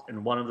vault.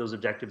 And one of those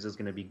objectives is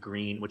going to be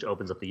green, which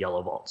opens up the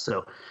yellow vault.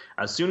 So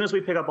as soon as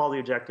we pick up all the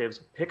objectives,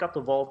 pick up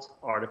the vault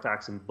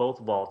artifacts in both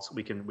vaults,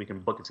 we can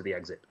book it to the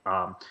exit.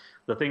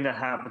 The thing that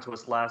happened to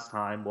us last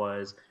time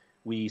was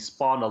we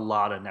spawned a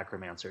lot of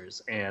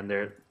necromancers, and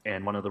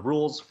one of the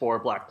rules for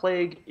Black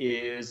Plague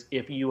is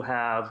if you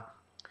have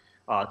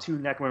two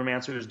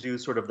necromancers do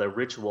sort of the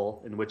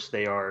ritual in which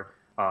they are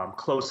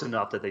close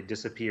enough that they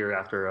disappear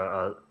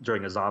after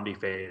during a zombie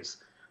phase,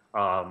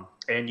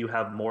 and you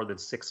have more than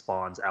 6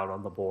 spawns out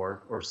on the board,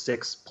 or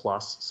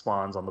 6+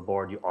 spawns on the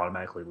board, you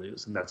automatically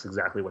lose, and that's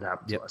exactly what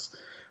happened to us.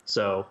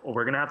 So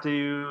we're gonna have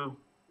to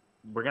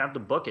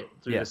book it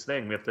through this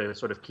thing. We have to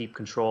sort of keep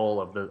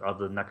control of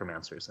the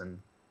necromancers, and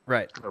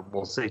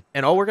we'll see.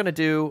 And all we're gonna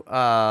do,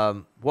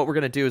 what we're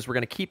gonna do is we're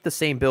gonna keep the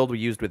same build we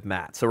used with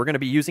Matt. So we're gonna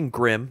be using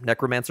Grim,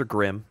 Necromancer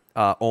Grim,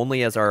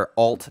 only as our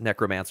alt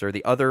Necromancer.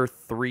 The other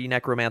 3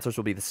 Necromancers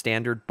will be the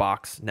standard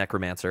box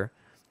Necromancer.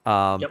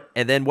 And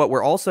then what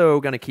we're also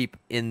gonna keep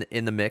in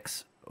the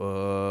mix,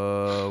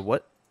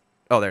 what?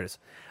 Oh, there it is.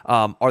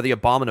 Are the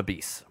Abominable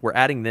Beasts. We're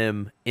adding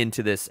them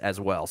into this as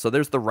well. So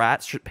there's the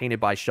rat painted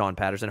by Sean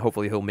Patterson.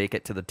 Hopefully he'll make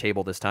it to the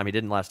table this time. He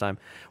didn't last time.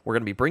 We're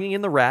going to be bringing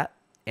in the rat,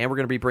 and we're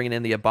going to be bringing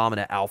in the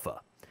Abominable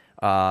Alpha.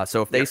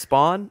 So if they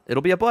spawn,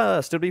 it'll be a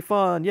blast. It'll be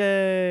fun.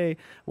 Yay!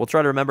 We'll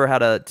try to remember how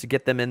to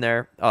get them in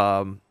there,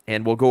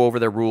 and we'll go over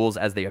their rules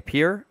as they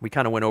appear. We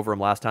kind of went over them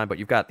last time, but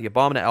you've got the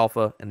Abominable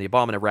Alpha and the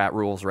Abominable Rat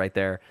rules right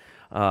there.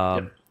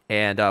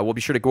 And we'll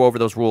be sure to go over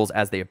those rules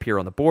as they appear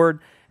on the board,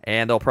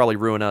 and they'll probably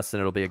ruin us,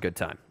 and it'll be a good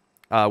time.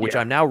 Which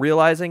I'm now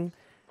realizing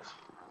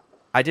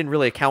I didn't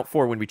really account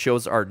for when we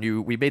chose our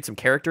new... We made some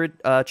character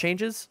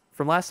changes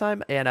from last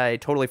time, and I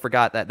totally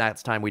forgot that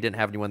last time we didn't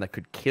have anyone that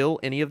could kill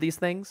any of these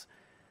things,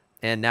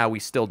 and now we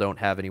still don't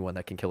have anyone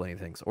that can kill any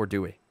things, or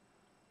do we?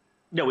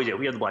 No, we do.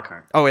 We have the Black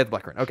Current. Oh, we have the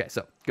Black Current. Okay,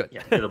 so good.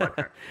 Yeah, we have the Black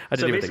Current.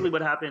 So basically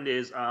what happened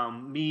is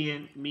me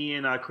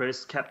and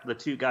Chris kept the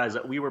 2 guys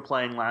that we were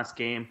playing last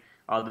game.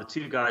 The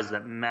 2 guys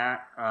that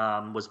Matt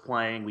was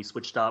playing, we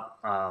switched up.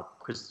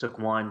 Chris took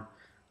 1.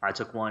 I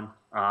took 1.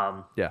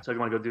 So if you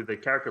want to go through the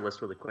character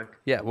list really quick.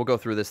 Yeah, we'll go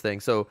through this thing.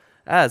 So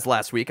as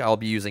last week, I'll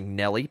be using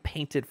Nelly,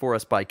 painted for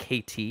us by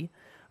KT.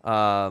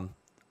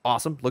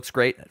 Awesome. Looks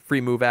great.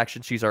 Free move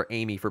action. She's our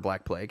Amy for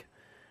Black Plague.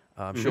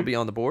 She'll be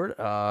on the board.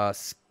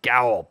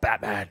 Scowl,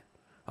 Batman.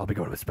 I'll be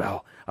going with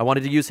Spell. I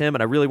wanted to use him,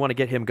 and I really want to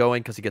get him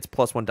going because he gets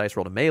 +1 dice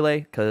roll to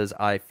melee because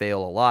I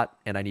fail a lot,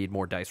 and I need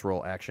more dice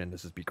roll action.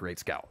 This would be great,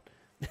 Scowl.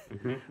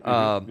 Then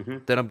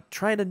I'm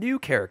trying a new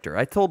character.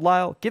 I told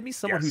Lyle, give me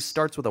someone who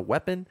starts with a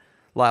weapon.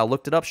 Lyle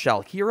looked it up.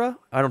 Shalhira.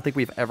 I don't think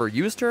we've ever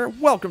used her.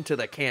 Welcome to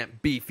the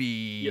camp,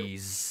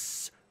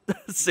 Beefies.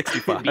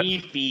 65.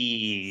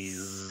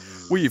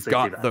 Beefies. We've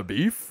got the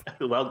beef.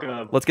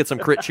 Welcome. Let's get some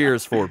crit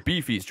cheers for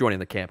Beefies joining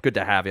the camp. Good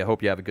to have you. I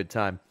hope you have a good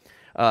time.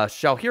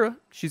 Shalhira,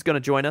 she's going to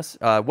join us.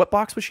 What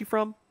box was she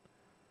from?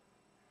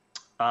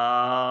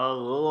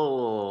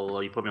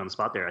 You put me on the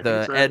spot there. I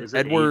think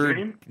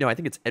Edward. No, I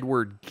think it's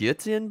Edward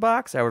Gittin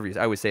box. However,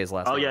 I always say his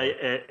last name. Oh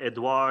yeah,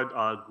 Edouard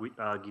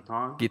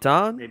Guiton.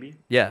 Guiton, maybe.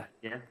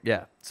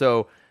 Yeah.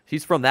 So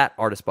she's from that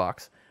artist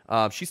box.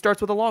 She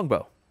starts with a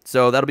longbow,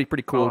 so that'll be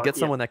pretty cool. Get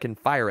someone that can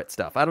fire at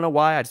stuff. I don't know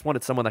why. I just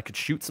wanted someone that could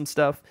shoot some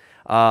stuff.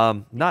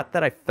 Not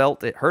that I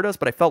felt it hurt us,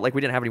 but I felt like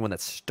we didn't have anyone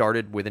that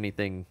started with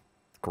anything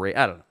great.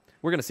 I don't know.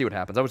 We're gonna see what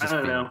happens. I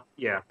don't know.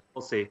 Yeah,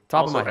 we'll see.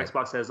 Top of my head.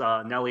 Xbox says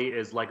Nelly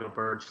is like a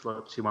bird.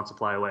 She wants to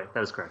fly away.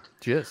 That is correct.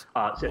 She is.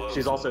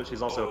 She's also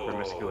a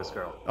promiscuous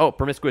girl. Oh,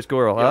 promiscuous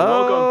girl. Yeah,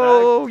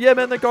 welcome back.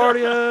 Yemen the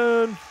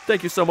Guardian.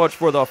 Thank you so much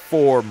for the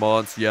 4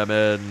 months,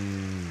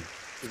 Yemen.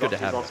 It's good to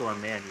have her. She's also a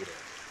man eater.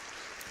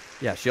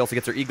 Yeah, she also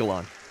gets her eagle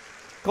on.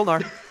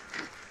 Kolnar.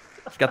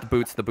 She's got the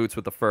boots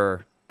with the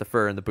fur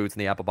and the boots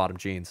and the apple bottom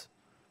jeans,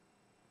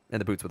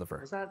 and the boots with the fur.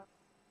 Was that?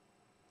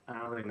 I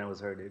don't think that was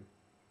her, dude.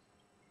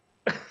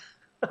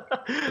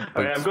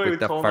 Okay, I'm going with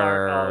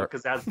Kolnar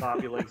because that's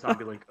Zombie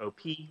Link OP,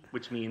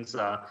 which means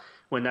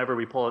whenever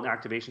we pull an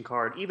activation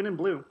card, even in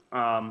blue,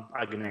 I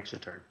get an extra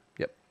turn.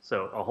 Yep.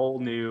 So a whole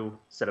new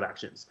set of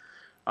actions.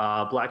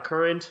 Black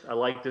Current, I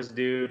like this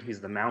dude.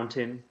 He's the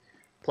mountain.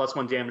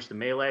 +1 damage to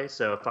melee.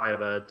 So if I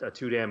have a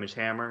 2 damage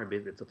hammer,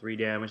 it's a 3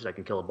 damage. I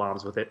can kill the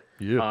bombs with it.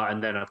 Yeah.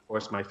 And then of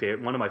course one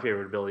of my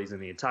favorite abilities in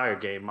the entire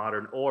game,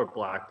 Modern or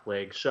Black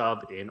Plague,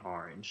 Shove in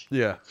orange.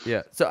 Yeah.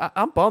 So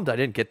I'm bummed I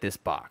didn't get this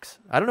box.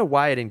 I don't know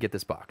why I didn't get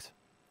this box.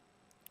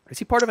 Is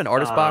he part of an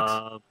artist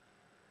box?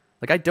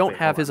 Like I don't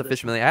have his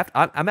official melee.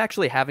 I'm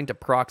actually having to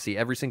proxy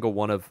every single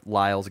one of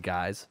Lyle's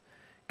guys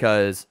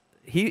because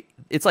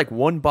it's like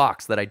one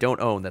box that I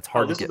don't own that's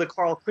hard to get. This is the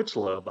Carl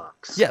Critchlow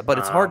box. Yeah, but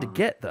it's hard to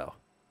get though.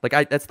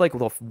 Like that's like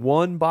the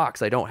one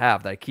box I don't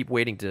have that I keep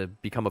waiting to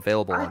become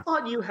available. I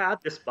thought you had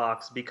this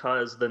box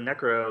because the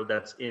Necro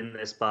that's in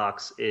this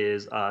box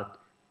is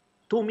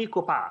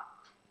Tumikupa.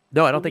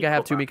 No, I don't think I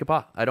have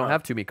Tumikupa. I don't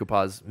have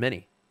Tumikupa's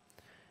mini.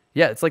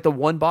 Yeah, it's like the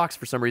one box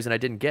for some reason I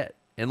didn't get.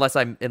 Unless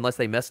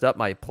they messed up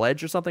my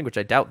pledge or something, which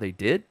I doubt they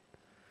did.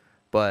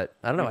 But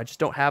I don't know. I just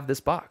don't have this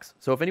box.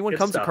 So if anyone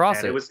comes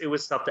across it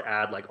was tough to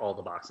add like all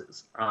the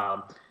boxes.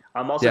 I'm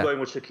also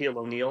going with Shaquille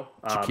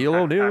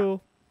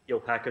O'Neal.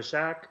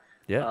 Pakashak.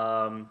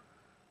 Yeah.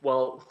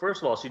 Well,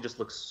 first of all, she just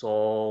looks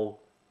so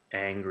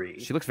angry.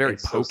 She looks very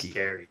pokey. So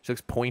scary. She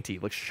looks pointy.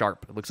 Looks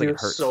sharp. It looks like it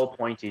hurts. So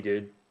pointy,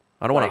 dude.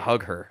 I don't want to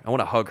hug her. I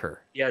want to hug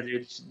her. Yeah,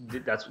 dude.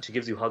 That's what she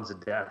gives you, hugs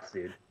of death,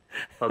 dude.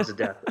 Hugs of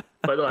death.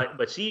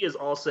 But she is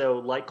also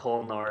like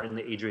Kolnar in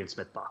the Adrian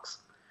Smith box.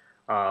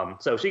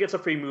 So she gets a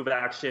free move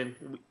action.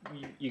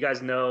 You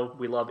guys know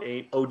we love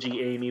OG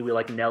Amy. We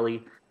like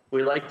Nelly.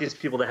 We like these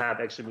people that have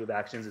extra move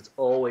actions. It's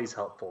always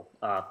helpful.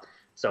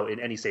 So in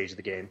any stage of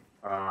the game.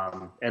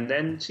 And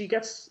then she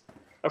gets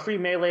a free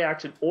melee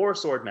action or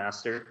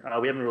Swordmaster.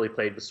 We haven't really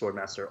played with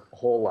Swordmaster a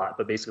whole lot,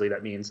 but basically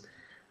that means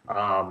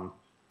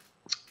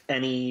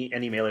any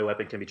melee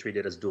weapon can be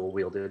treated as dual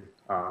wielded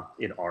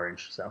in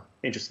orange. So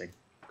interesting.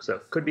 So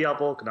could be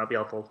helpful, could not be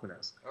helpful. Who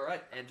knows? All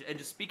right, and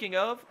just speaking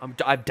of, I'm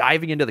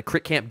diving into the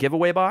Crit Camp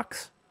giveaway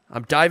box.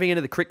 I'm diving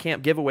into the Crit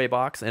Camp giveaway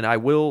box, and I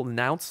will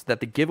announce that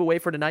the giveaway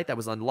for tonight that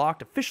was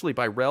unlocked officially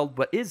by Reld,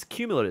 but is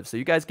cumulative. So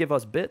you guys give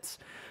us bits.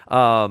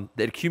 It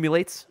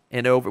accumulates,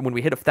 and when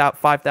we hit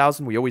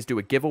 5,000, we always do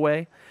a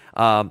giveaway.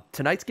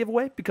 Tonight's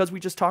giveaway, because we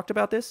just talked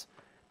about this,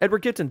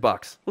 Edward Gitton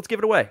box. Let's give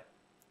it away.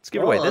 Let's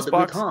give it away. This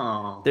box.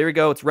 There we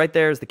go. It's right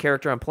there. Is the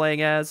character I'm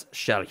playing as,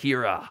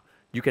 Shalhira.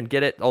 You can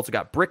get it. Also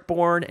got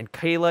Brickborn and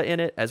Kayla in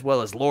it, as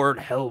well as Lord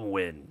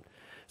Helmwind.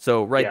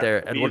 So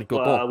there, Edward,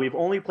 boom. We've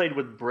only played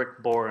with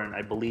Brickborn,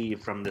 I believe,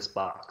 from this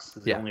box. This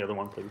is the only other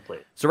one we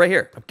played. So right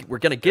here, we're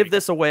going to give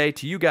this away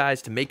to you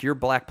guys to make your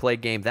Black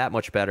Plague game that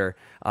much better.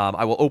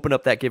 I will open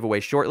up that giveaway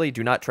shortly.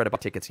 Do not try to buy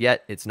tickets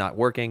yet. It's not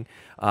working.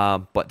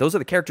 But those are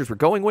the characters we're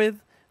going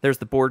with. There's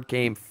the board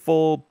game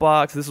full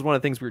box. This is one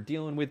of the things we're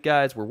dealing with,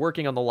 guys. We're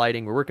working on the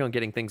lighting. We're working on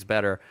getting things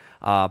better.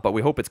 But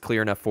we hope it's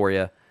clear enough for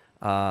you.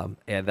 And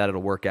that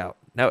it'll work out.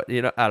 Now,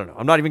 I don't know.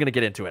 I'm not even going to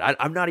get into it.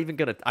 I'm not even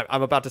going to.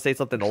 I'm about to say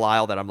something to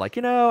Lyle that I'm like,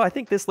 I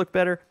think this looked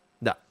better.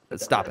 No,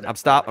 stop it. I'm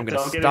going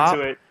to stop.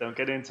 Don't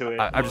get into it.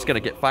 I'm just going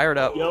to get fired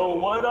up. Yo,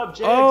 what up,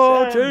 Jake?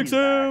 Oh, Jake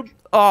Sam.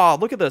 Oh,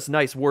 look at those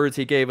nice words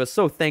he gave us.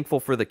 So thankful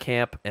for the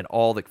camp and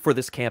for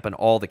this camp and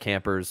all the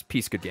campers.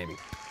 Peace, good gaming.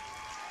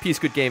 Peace,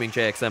 good gaming,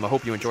 JXM. I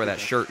hope you enjoy that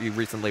shirt you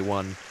recently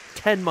won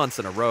 10 months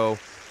in a row.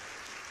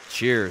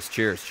 Cheers,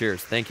 cheers,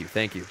 cheers. Thank you,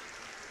 thank you.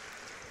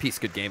 Peace,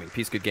 good gaming.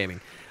 Peace, good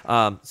gaming.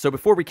 So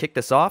before we kick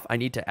this off, I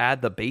need to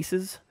add the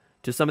bases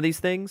to some of these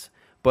things.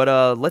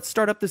 But let's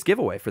start up this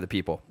giveaway for the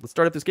people. Let's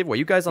start up this giveaway.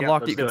 You guys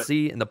unlocked it. You can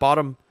see in the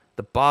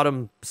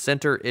bottom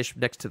center-ish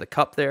next to the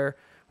cup there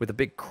with a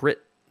big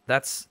crit.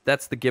 That's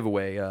the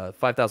giveaway,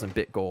 5,000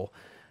 bit goal.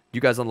 You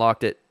guys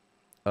unlocked it.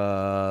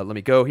 Let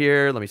me go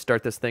here. Let me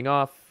start this thing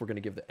off. We're going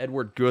to give the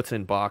Edward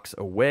Gutton box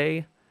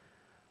away.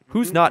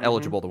 Who's not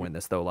eligible to win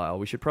this, though, Lyle?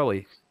 We should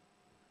probably...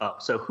 Oh,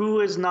 so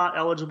who is not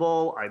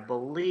eligible? I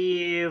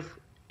believe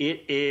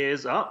it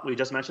is. Oh, we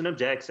just mentioned him.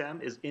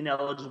 JXM is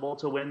ineligible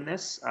to win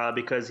this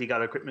because he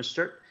got a Christmas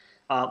shirt.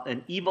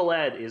 And Evil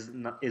Ed is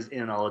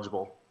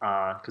ineligible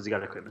because he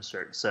got a Christmas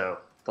shirt. So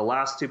the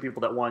last two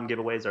people that won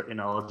giveaways are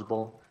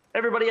ineligible.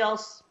 Everybody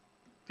else,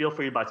 feel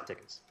free to buy some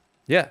tickets.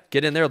 Yeah,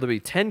 get in there. There'll be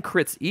 10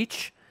 crits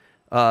each.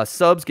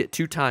 Subs get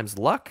 2 times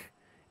luck,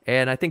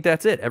 and I think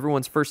that's it.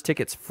 Everyone's first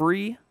ticket's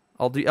free.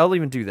 I'll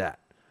even do that.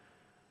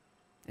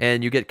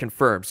 And you get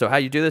confirmed. So how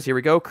you do this, here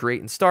we go,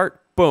 create and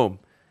start, boom.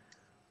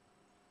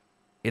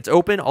 It's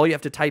open. All you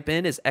have to type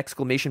in is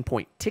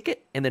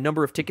 !ticket and the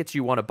number of tickets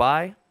you want to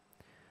buy.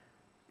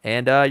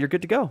 And you're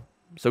good to go.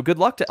 So good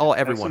luck to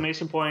everyone.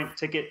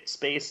 !ticket,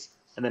 space,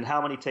 and then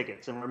how many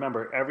tickets. And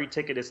remember, every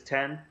ticket is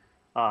 10.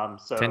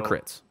 So 10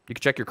 crits. You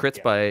can check your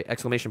crits by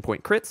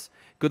 !crits.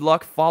 Good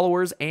luck.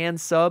 Followers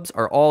and subs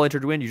are all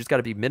entered to win. You just got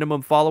to be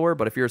minimum follower.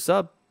 But if you're a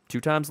sub,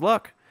 2 times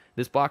luck.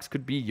 This box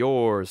could be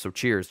yours. So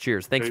cheers,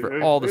 cheers. Thanks for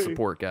all the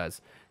support,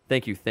 guys.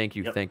 Thank you, thank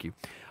you, thank you.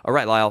 All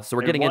right, Lyle. So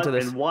we're getting into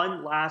this. And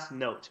one last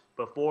note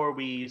before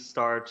we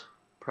start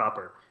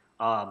proper.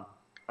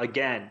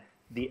 Again,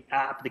 the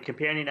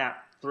companion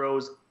app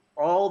throws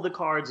all the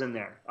cards in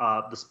there,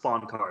 the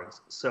spawn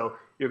cards. So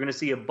you're going to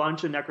see a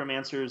bunch of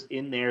necromancers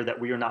in there that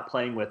we are not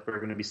playing with. We're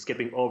going to be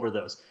skipping over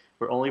those.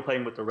 We're only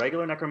playing with the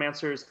regular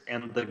necromancers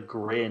and the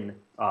Grin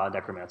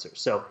necromancers.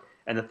 So.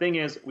 And the thing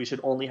is, we should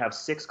only have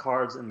 6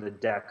 cards in the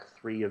deck,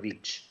 3 of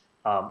each.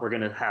 We're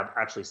going to have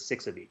actually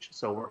 6 of each.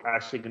 So we're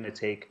actually going to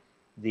take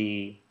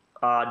the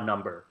odd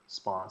number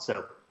spawn.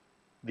 So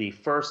the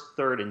first,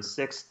 third, and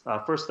fifth,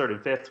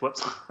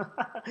 whoops.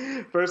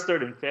 First,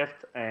 third, and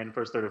fifth, and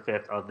first, third, and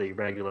fifth of the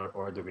regular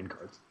or the green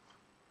cards.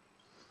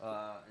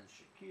 And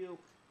Shaquille.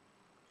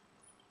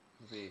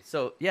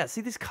 So, yeah,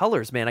 see these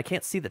colors, man. I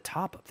can't see the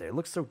top up there. It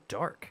looks so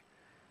dark.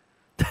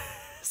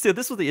 So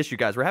this was the issue,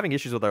 guys. We're having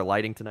issues with our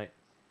lighting tonight.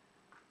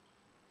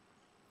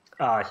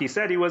 He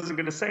said he wasn't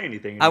going to say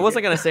anything. I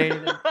wasn't going to say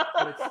anything,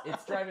 but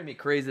it's driving me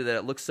crazy that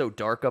it looks so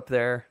dark up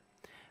there.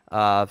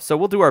 So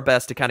we'll do our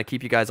best to kind of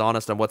keep you guys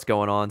honest on what's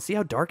going on. See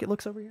how dark it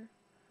looks over here?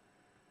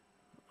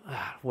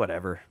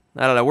 Whatever.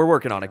 I don't know. We're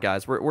working on it,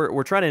 guys.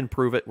 We're trying to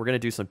improve it. We're going to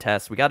do some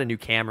tests. We got a new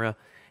camera,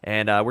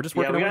 and we're just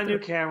working on it. Yeah, we got a new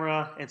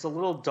camera. It's a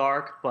little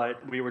dark,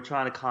 but we were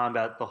trying to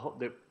combat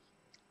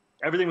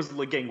everything was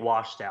getting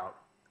washed out.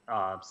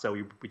 So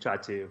we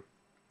tried to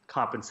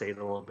compensate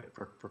a little bit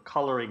for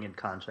coloring and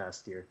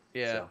contrast here.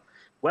 Yeah. So,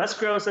 Wes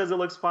Crow says it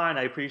looks fine.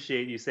 I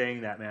appreciate you saying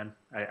that, man.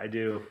 I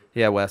do.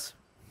 Yeah, Wes.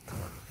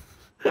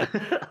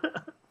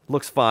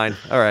 Looks fine.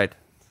 All right.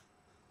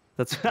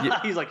 That's.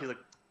 He's like, it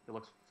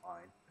looks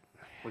fine.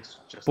 Looks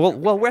just. Well,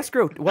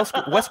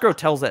 Westgrow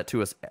tells that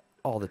to us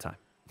all the time.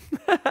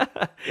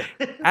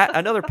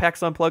 Another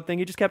PAX Unplugged thing.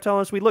 He just kept telling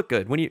us we look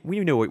good when we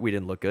knew we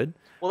didn't look good.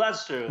 Well,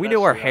 that's true. We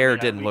knew our hair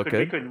didn't look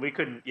good. We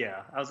couldn't.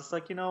 Yeah, I was just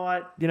like, you know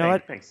what?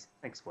 Thanks,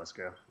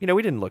 Westgrow.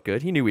 We didn't look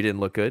good. He knew we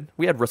didn't look good.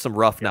 We had some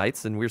rough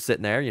nights, and we were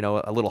sitting there,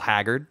 a little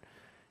haggard.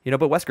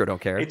 But Westgrow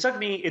don't care. It took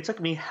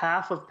me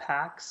half of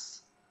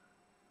PAX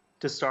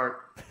to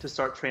start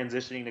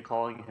transitioning to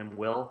calling him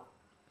Will.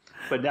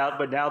 But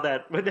now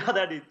that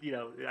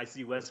I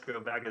see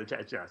Westgrow back in the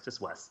chat. Yeah, it's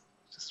just Wes.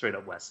 Just straight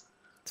up Wes.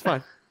 It's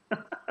fine.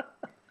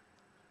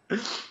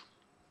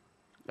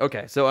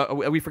 Okay, so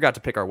we forgot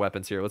to pick our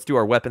weapons here. Let's do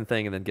our weapon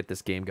thing and then get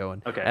this game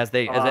going. Okay. As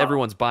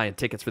everyone's buying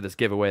tickets for this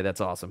giveaway,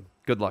 that's awesome.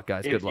 Good luck,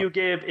 guys. Good luck.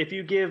 If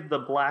you give the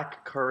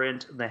Black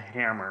Current the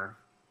hammer,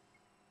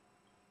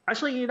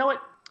 actually, you know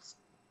what?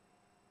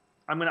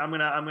 I'm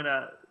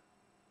gonna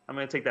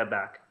take that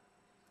back.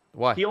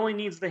 Why? He only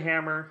needs the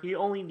hammer. He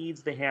only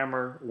needs the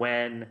hammer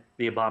when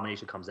the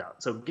Abomination comes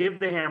out. So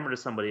give the hammer to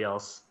somebody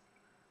else,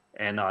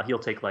 and he'll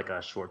take like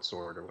a short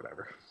sword or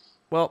whatever.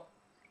 Well.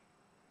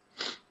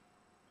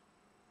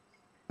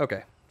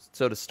 Okay,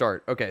 so to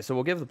start, so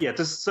we'll give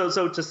the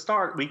So to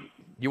start,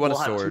 we'll a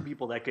sword. Have two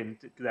people that can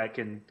do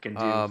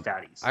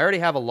fatties. I already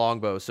have a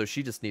longbow, so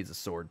she just needs a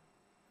sword.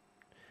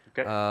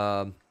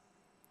 Okay.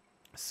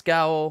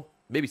 Scowl,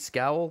 maybe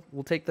Scowl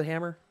will take the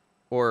hammer,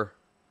 or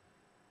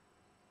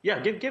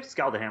yeah, give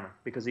Scowl the hammer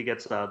because he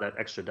gets that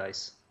extra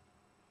dice.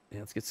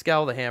 Yeah, let's get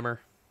Scowl the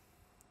hammer.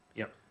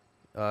 Yep.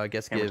 I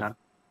guess hammer give. Time.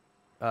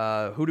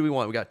 Who do we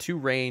want? We got 2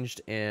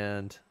 ranged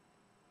and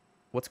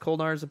what's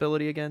Kolnar's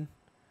ability again?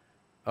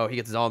 Oh, he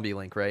gets Zombie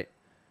Link, right?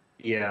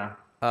 Yeah.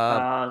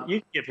 You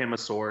can give him a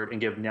sword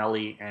and give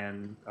Nelly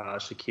and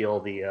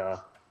Shaquille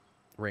the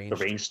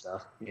range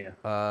stuff. Yeah.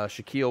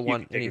 Shaquille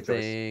want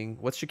anything?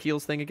 What's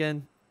Shaquille's thing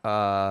again?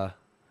 It's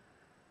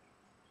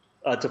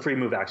a free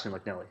move action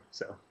like Nelly.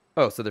 So.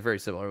 Oh, so they're very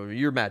similar.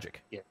 You're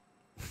magic. Yeah.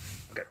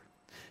 Okay.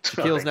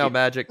 Shaquille's now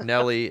magic.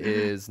 Nelly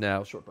is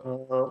now short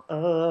bow.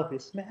 Oh,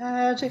 it's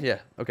magic. Yeah.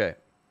 Okay.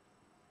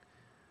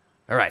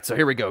 All right, so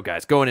here we go,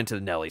 guys. Going into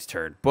the Nelly's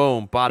turn.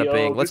 Boom, bada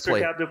bing. Let's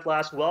play. Mr. Captain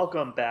Flash,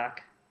 welcome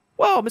back.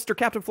 Wow, Mr.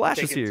 Captain Flash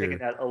is here. Taking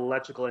that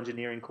electrical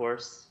engineering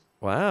course.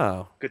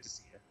 Wow. Good to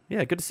see you.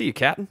 Yeah, good to see you,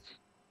 Captain.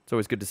 It's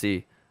always good to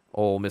see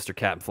old Mr.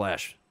 Captain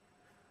Flash.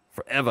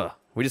 Forever.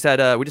 We just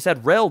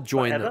had Rel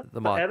join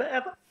the mod.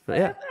 Forever.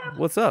 Yeah.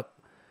 What's up?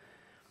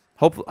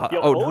 Hopefully.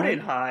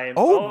 Odenheim.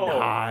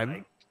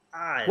 Odenheim.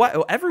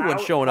 Why?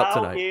 Everyone's showing up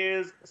tonight. How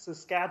is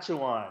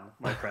Saskatchewan,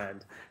 my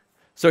friend?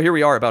 So here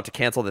we are about to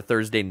cancel the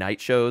Thursday night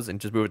shows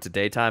and just move it to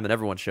daytime, and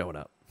everyone's showing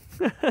up.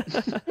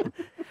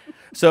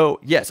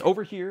 So yes,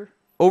 over here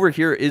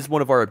is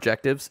one of our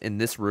objectives in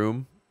this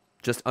room,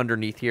 just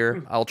underneath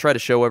here. I'll try to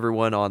show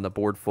everyone on the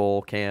board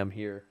full cam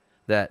here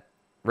that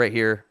right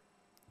here,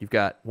 you've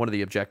got one of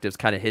the objectives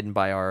kind of hidden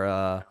by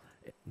our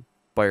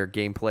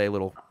gameplay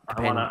little.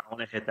 I want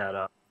to hit that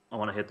up. I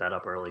want to hit that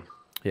up early.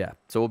 Yeah,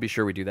 so we'll be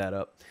sure we do that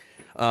up.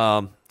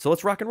 So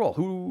let's rock and roll.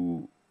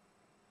 Who?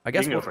 I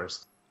guess you can go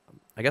first.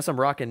 I guess I'm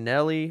rocking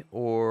Nelly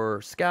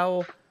or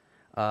Scowl,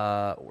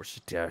 or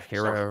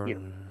Hero. Yeah.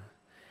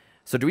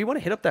 So do we want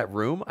to hit up that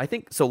room? I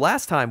think so.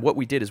 Last time, what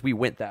we did is we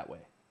went that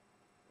way.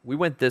 We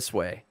went this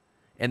way,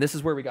 and this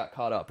is where we got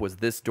caught up. Was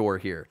this door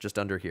here, just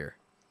under here?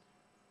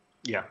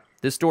 Yeah.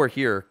 This door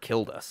here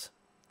killed us.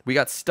 We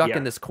got stuck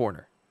in this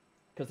corner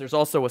because there's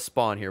also a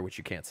spawn here which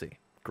you can't see.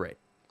 Great.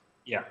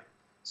 Yeah.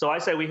 So I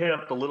say we hit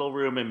up the little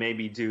room and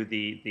maybe do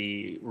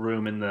the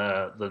room in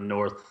the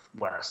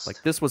northwest.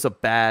 Like this was a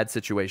bad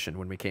situation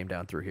when we came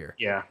down through here.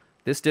 Yeah.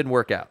 This didn't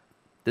work out.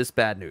 This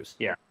bad news.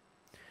 Yeah.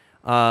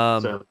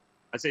 So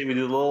I say we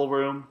do the little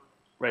room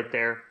right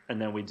there,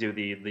 and then we do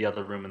the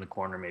other room in the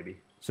corner maybe.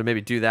 So maybe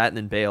do that and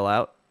then bail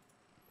out.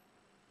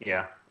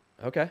 Yeah.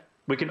 Okay.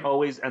 We can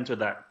always enter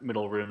that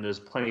middle room. There's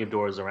plenty of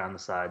doors around the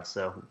side,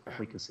 so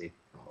we can see.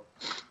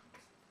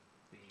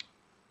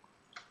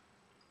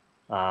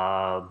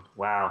 Wow.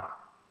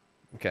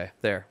 Okay,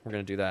 there. We're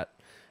gonna do that.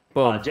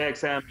 Boom.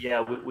 JXM,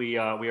 yeah, we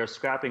are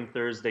scrapping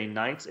Thursday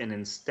nights, and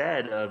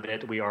instead of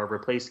it, we are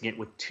replacing it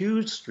with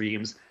 2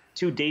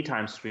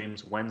 daytime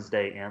streams,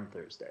 Wednesday and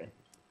Thursday.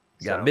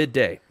 Yeah, so,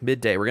 midday.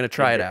 We're gonna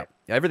try it out.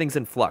 Everything's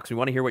in flux. We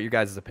want to hear what your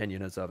guys'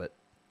 opinion is of it.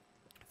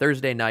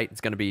 Thursday night,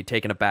 it's gonna be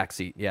taking a back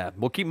seat. Yeah,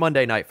 we'll keep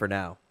Monday night for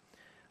now,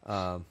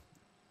 and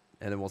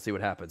then we'll see what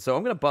happens. So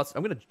I'm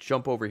gonna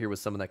jump over here with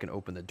someone that can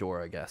open the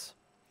door, I guess.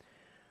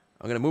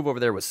 I'm going to move over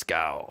there with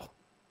Scowl.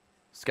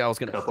 Scowl's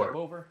going to step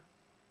over.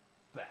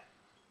 Back.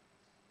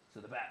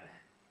 So the Batman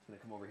is going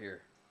to come over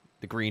here.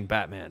 The green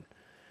Batman.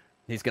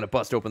 He's going to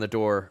bust open the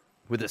door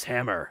with his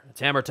hammer.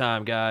 It's hammer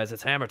time, guys.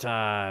 It's hammer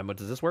time. But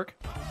does this work?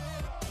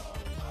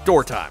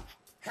 Door time.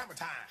 Hammer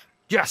time.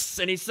 Yes,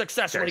 and he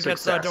successfully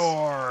gets the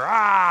door.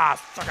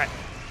 Ah, suck it.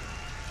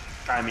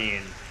 I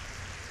mean,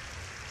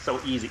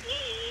 so easy.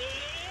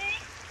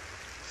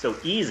 So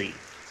easy.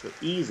 So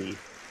easy.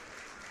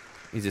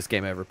 Easiest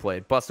game I ever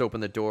played. Bust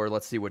open the door.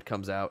 Let's see what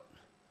comes out.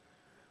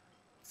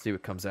 see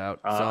what comes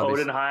out.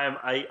 Odenheim,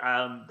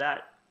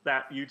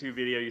 that YouTube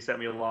video you sent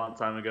me a long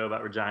time ago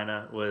about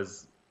Regina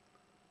was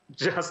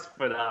just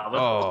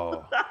phenomenal.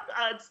 Oh.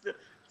 It's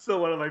still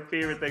one of my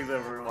favorite things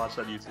I've ever watched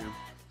on YouTube.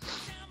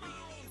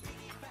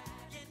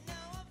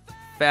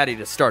 Fatty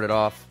to start it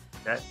off.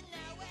 Okay.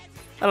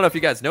 I don't know if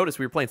you guys noticed,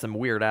 we were playing some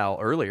Weird Al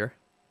earlier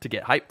to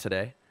get hyped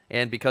today.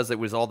 And because it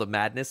was all the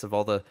madness of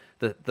all the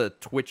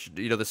Twitch,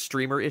 the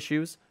streamer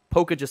issues,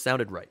 Polka just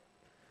sounded right.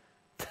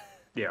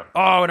 Yeah.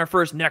 Oh, and our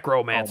first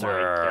Necromancer. Oh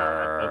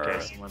my god. Okay,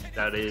 so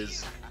that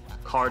is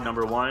card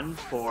number 1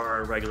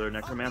 for regular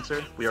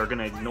Necromancer. We are going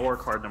to ignore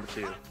card number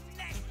 2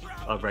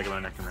 of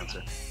regular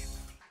Necromancer.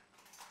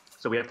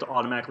 So we have to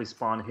automatically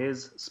spawn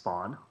his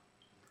spawn.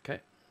 Okay.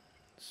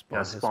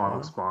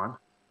 Spawn.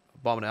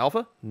 Abominant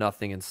Alpha?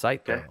 Nothing in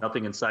sight, though. Okay,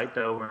 nothing in sight,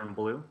 though. We're in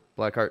blue.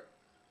 Blackheart.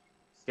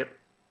 Skip.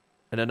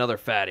 And another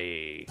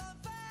Fatty.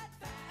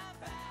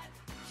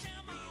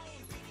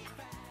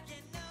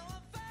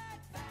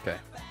 Okay.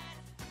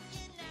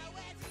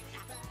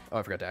 Oh,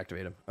 I forgot to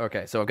activate him.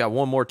 Okay, so I've got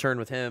one more turn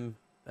with him.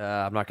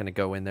 I'm not going to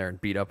go in there and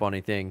beat up on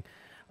anything.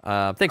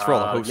 Thanks for all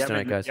the hosts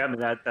tonight, guys. Yeah, I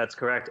mean, that's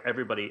correct.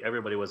 Everybody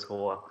was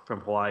from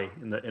Hawaii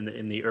in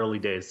the early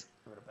days.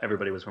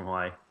 Everybody was from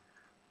Hawaii.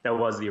 That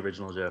was the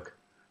original joke.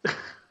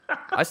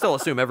 I still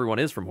assume everyone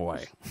is from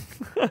Hawaii.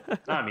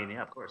 I mean,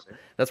 yeah, of course. Yeah.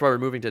 That's why we're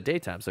moving to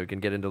daytime, so we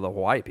can get into the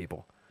Hawaii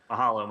people.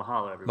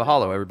 Mahalo, everybody.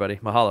 Mahalo, everybody.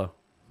 Mahalo.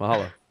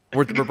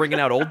 We're bringing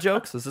out old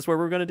jokes? Is this what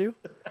we're going to do?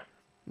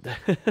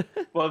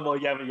 well,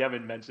 you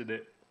haven't mentioned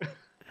it.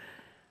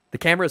 The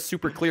camera is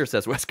super clear,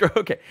 says Wescrow.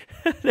 Okay.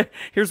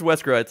 Here's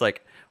Wescrow. It's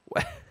like...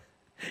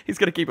 He's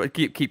gonna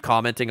keep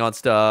commenting on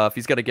stuff.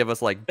 He's gonna give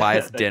us like buy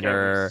us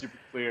dinner. Super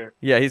clear.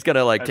 Yeah, he's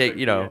gonna like take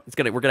we're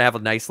gonna have a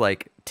nice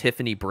like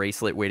Tiffany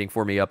bracelet waiting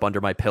for me up under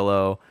my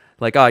pillow.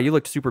 Like, you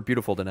looked super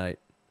beautiful tonight.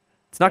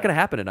 It's not gonna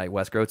happen tonight,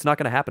 Wescrow. It's not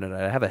gonna happen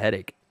tonight. I have a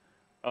headache.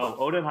 Oh,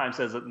 Odenheim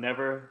says that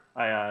never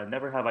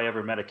have I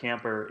ever met a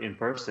camper in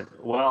person.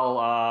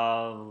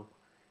 Well,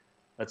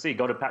 let's see.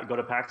 Go to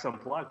PAX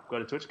Unplugged. Go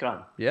to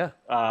TwitchCon. Yeah.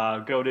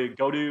 Go to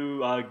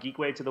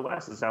Geekway to the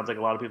West. It sounds like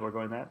a lot of people are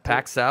going that.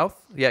 PAX South.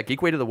 Yeah,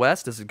 Geekway to the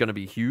West is going to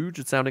be huge.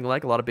 It's sounding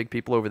like a lot of big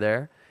people over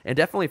there. And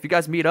definitely, if you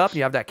guys meet up and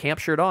you have that camp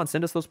shirt on,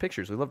 send us those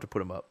pictures. We'd love to put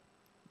them up.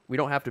 We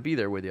don't have to be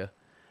there with you.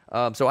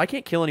 So I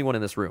can't kill anyone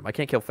in this room. I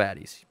can't kill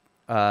fatties.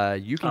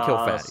 You can kill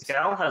fatties.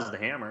 Scal has the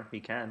hammer. He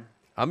can.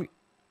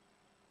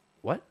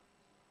 What?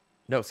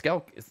 No,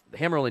 Scal. The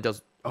hammer only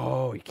does.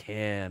 Oh, he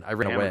can. I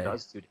ran the away. Hammer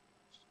does do.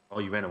 Oh,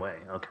 you ran away.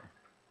 Okay.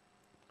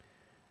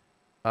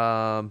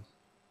 I'm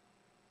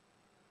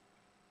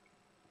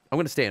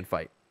gonna stay and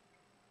fight.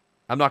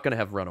 I'm not gonna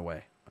have run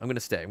away. I'm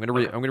gonna stay. I'm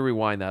gonna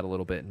rewind that a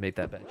little bit and make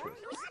that bad choice.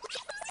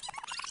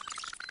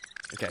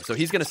 Okay, so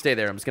he's gonna stay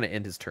there. I'm just gonna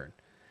end his turn.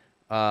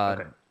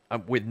 Okay.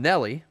 I'm with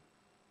Nelly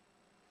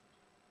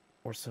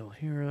or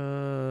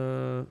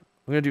Selhira. I'm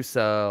gonna do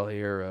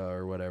Selhira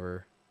or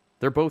whatever.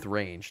 They're both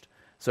ranged.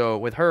 So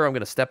with her, I'm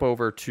gonna step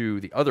over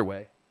to the other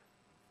way.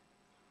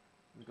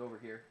 Go over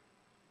here.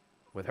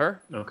 With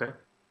her. Okay.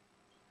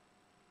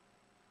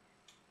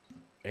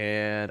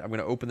 And I'm going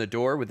to open the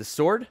door with the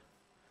sword.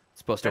 It's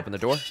supposed to open the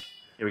door.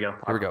 Here we go.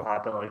 Here we go.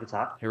 Pop it like it's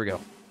hot. Here we go.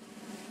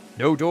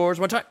 No doors,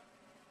 one time.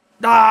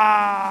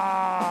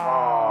 Ah!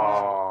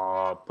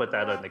 Oh, put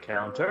that on the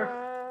counter.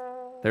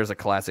 There's a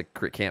classic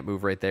crit camp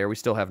move right there. We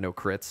still have no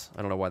crits.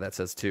 I don't know why that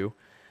says 2.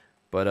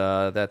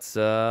 But that's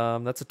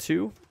a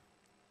 2.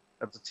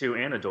 That's a 2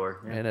 and a door.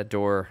 Yeah. And a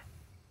door.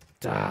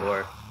 And a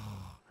door.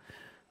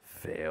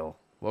 Fail.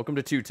 Welcome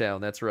to Two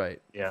Town. That's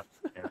right. Yeah.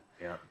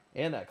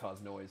 And that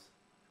caused noise.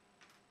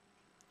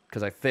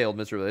 Because I failed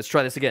miserably. Let's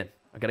try this again.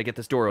 I gotta get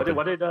this door open.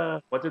 What did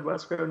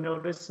Wescrow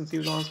notice since he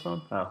was on his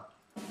phone? Oh,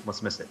 must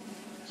have missed it.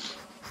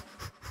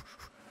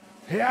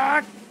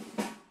 Yeah.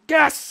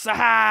 Guess.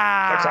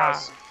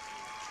 Nice.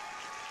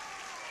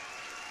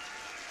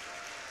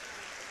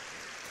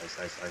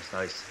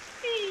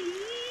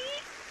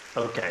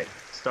 Okay,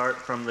 start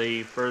from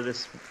the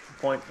furthest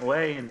point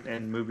away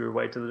and move your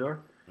way to the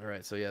door. All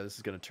right, so yeah, this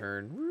is gonna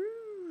turn.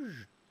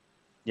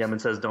 Yemen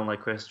says, "Don't let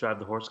Chris drive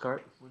the horse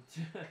cart." 1,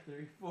 2,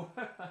 3, 4,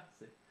 5,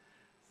 6,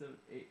 7,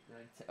 8, 9,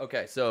 10.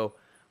 Okay, so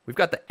we've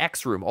got the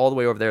X room all the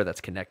way over there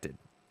that's connected.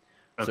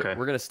 So Okay.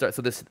 we're gonna start.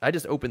 So this, I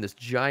just opened this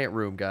giant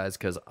room, guys,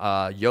 because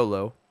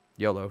YOLO.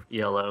 Yellow.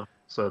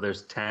 So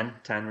there's 10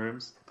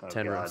 rooms. Oh,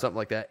 10 God. rooms, something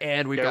like that.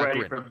 And we've Get got ready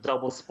Grin. for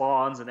double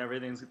spawns and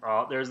everything's.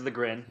 Oh, there's the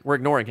Grin. We're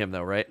ignoring him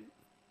though, right?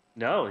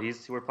 No,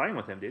 we're playing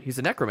with him, dude. He's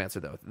a necromancer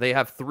though. They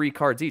have 3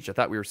 cards each. I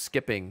thought we were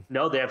skipping.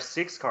 No, they have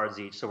 6 cards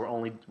each, so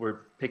we're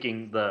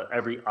picking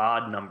every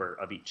odd number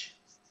of each.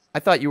 I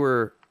thought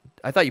you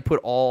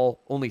put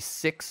only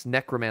 6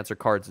 necromancer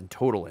cards in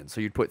total in. So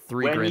you'd put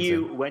 3 Grins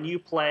in. When you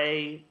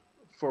play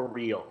for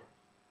real,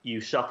 you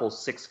shuffle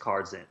 6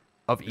 cards in.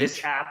 Of each?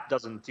 This app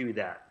doesn't do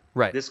that.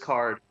 Right. This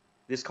card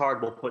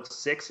will put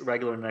 6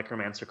 regular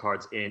necromancer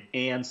cards in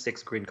and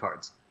 6 Grin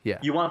cards. Yeah.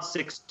 You want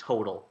 6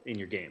 total in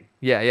your game.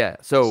 Yeah.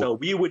 So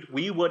we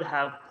would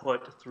have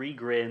put 3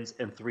 Grins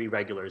and 3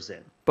 regulars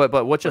in. But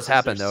what just Since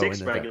happened there's though? 6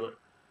 in the regular.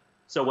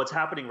 So what's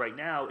happening right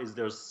now is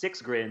there's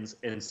 6 Grins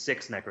and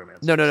 6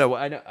 Necromancers. No.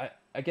 I know.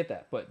 I get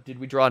that. But did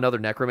we draw another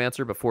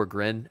Necromancer before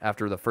Grin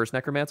after the first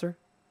Necromancer?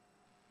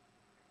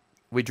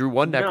 We drew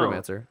one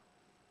Necromancer.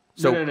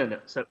 So No.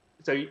 So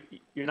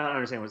you're not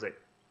understanding what I'm saying.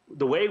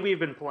 The way we've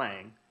been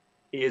playing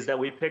is that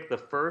we pick the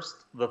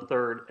first, the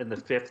third, and the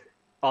fifth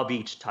of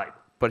each type.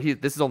 But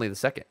this is only the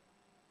second.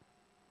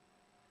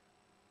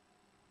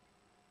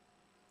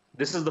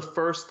 This is the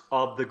first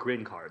of the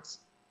Grin cards.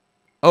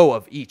 Oh,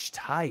 of each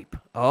type.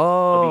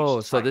 Oh, Of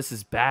each so type. this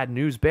is bad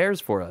news bears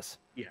for us.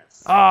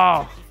 Yes.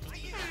 Oh.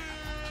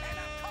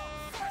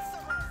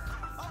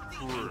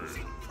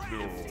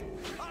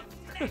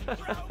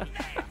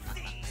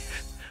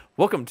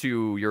 Welcome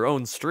to your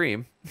own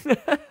stream.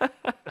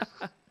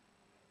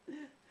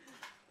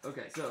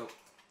 Okay, so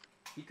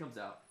he comes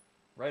out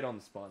right on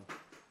the spawn.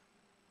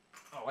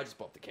 Oh, I just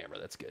bumped the camera.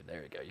 That's good.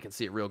 There you go. You can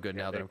see it real good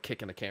now that I'm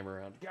kicking the camera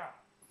around. Yeah.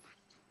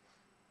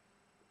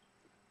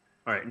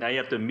 All right, now you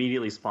have to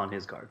immediately spawn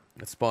his card.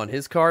 Let's spawn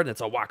his card, and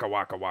it's a waka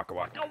waka waka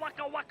waka.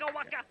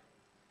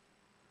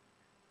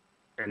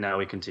 And now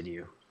we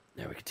continue.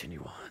 Now we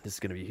continue on. This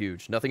is going to be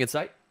huge. Nothing in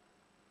sight.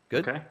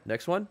 Good. Okay.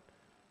 Next one.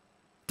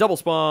 Double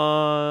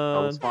spawn.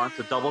 Double spawn.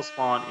 So double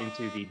spawn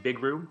into the big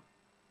room.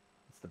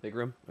 It's the big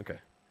room. Okay.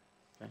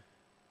 Okay.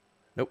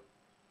 Nope.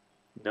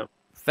 Nope.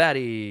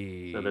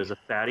 Fatty. So there's a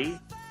fatty.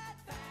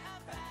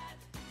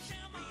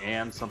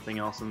 And something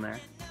else in there.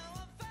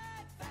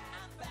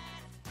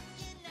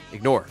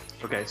 Ignore.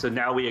 Okay, so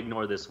now we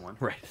ignore this one.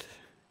 Right.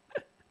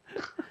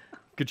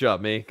 Good job,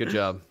 me. Good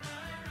job.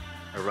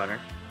 A runner.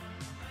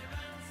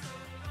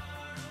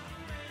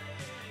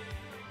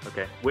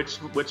 Okay, which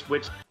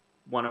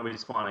one are we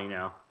spawning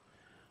now?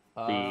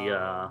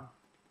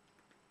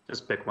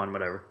 Just pick one,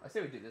 whatever. I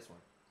say we do this one.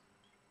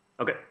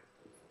 Okay.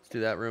 Let's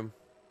do that room.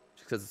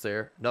 Just because it's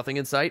there. Nothing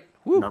in sight.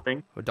 Woo.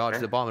 Nothing. We'll dodge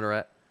Okay. the bomb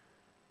rat.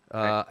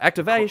 Okay.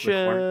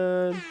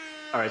 Activation.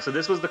 All right, so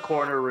this was the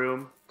corner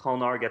room.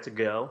 Kolnar gets a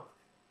go.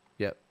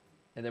 Yep.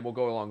 And then we'll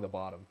go along the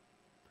bottom.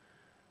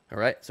 All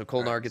right. So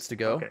Kolnar Alright, gets to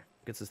go. okay.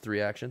 Gets his 3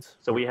 actions.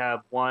 So we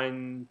have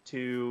 1,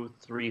 2,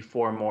 3,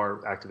 4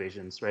 more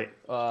activations, right?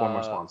 4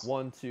 more spawns.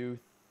 1, 2,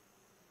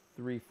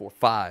 3, 4,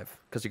 5.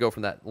 Because you go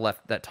from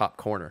that top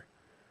corner.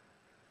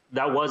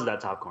 That was that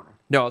top corner.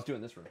 No, I was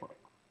doing this room.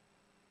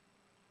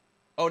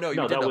 Oh no, you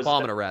No, did that the was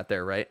Abominarat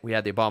there, right? We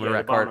had the Abominarat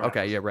Yeah, the card. Abominarat.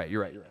 Okay, yeah, right.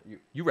 You're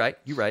right.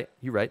 You're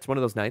right. It's one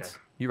of those nights. Okay.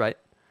 You're right.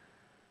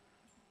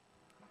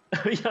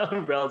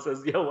 Young Rel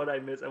says, "Yo, what I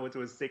missed? I went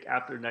to a sick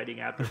after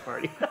nighting after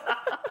party."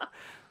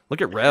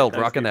 Look at Rel Nice,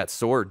 rocking dude. that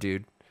sword,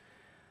 dude.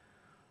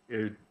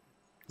 Dude,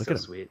 Look so at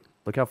him. sweet.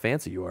 Look how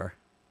fancy you are.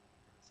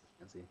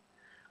 Fancy.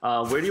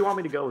 Where do you want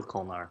me to go with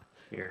Kolnar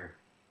here?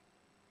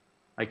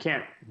 I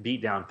can't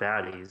beat down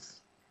fatties.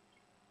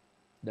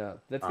 No,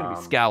 that's gonna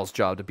be Scowl's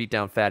job to beat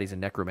down fatties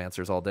and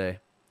necromancers all day.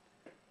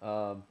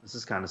 This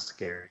is kind of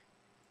scary.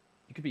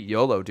 You could be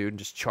YOLO, dude, and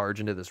just charge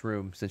into this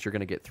room since you're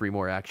gonna get 3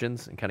 more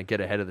actions and kind of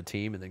get ahead of the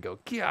team and then go,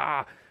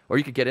 yeah. Or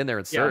you could get in there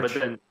and search.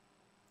 Yeah,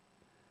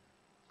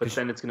 but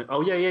then it's gonna.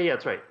 Oh yeah,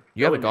 that's right.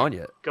 You haven't in there. gone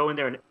yet. Go in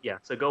there and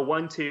So go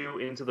 1, 2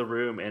 into the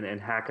room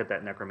and hack at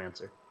that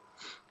necromancer.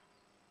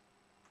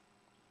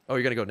 Oh,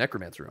 you're gonna go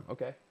necromancer room.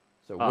 Okay.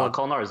 So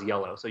Kolnar is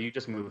yellow, so you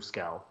just move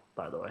Scowl.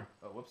 By the way.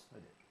 Oh, whoops, I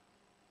did.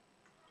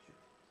 Shoot.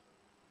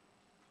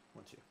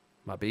 1, 2.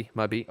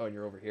 My B. Oh, and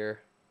you're over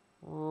here.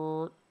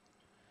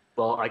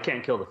 Well, I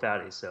can't kill the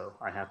fatty, so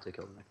I have to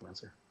kill the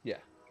necromancer. Yeah.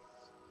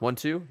 1,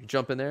 2. You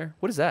jump in there.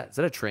 What is that? Is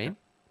that a train?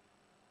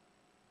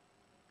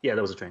 Yeah,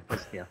 that was a train.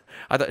 Yeah.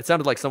 I thought it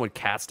sounded like someone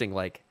casting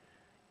like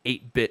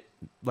 8-bit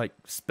like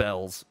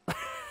spells.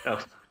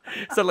 Oh.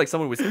 It sounded like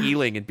someone was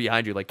healing and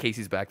behind you, like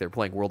Casey's back there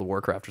playing World of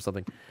Warcraft or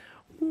something.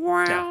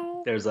 Wow.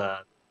 Yeah, there's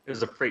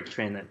a freight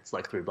train that's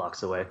like 3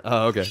 blocks away.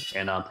 Oh, okay.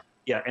 And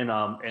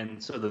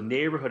so the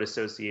neighborhood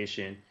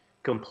association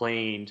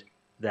complained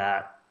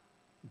that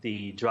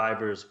the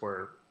drivers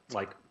were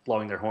like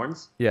blowing their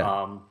horns.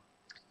 Yeah.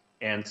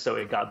 And so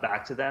it got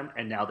back to them,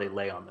 and now they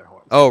lay on their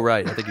horns. Oh,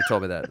 right. I think you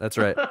told me that. That's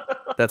right.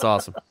 That's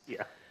awesome.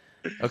 Yeah.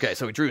 Okay,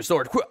 so we drew a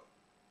sword.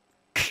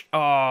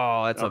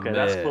 Oh, that's a Okay,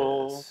 miss. that's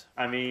cool.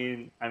 I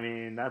mean,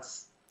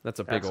 that's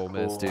a big old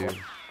miss, cool. dude.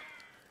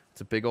 It's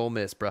a big old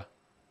miss, bruh.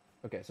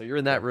 Okay, so you're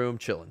in that room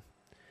chilling.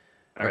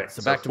 All right.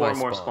 So back to 4 my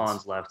more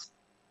spawns. spawns left.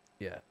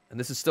 Yeah, and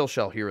this is still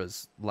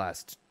Shalhira's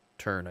last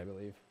turn, I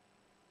believe.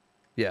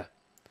 Yeah.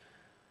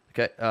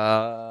 Okay,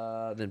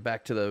 then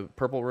back to the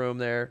purple room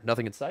there.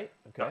 Nothing in sight.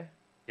 Okay.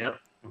 Yep.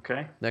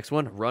 Okay. Next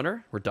one,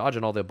 runner. We're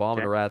dodging all the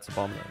Abominarats.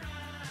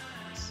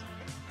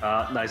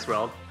 Nice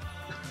roll.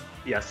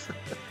 Yes.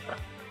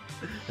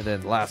 And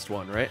then last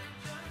one, right?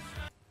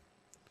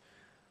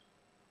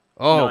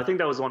 Oh, No, I think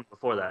that was the one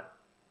before that.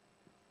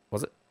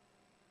 was it?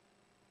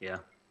 Yeah.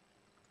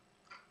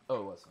 Oh,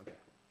 it was. Okay.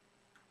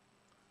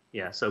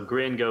 Yeah. So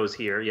Grin goes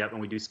here. Yep,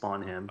 and we do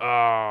spawn him.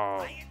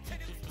 Oh.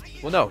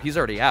 Well, no, he's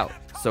already out.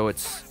 So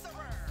it's.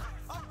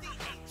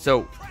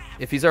 So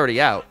if he's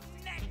already out,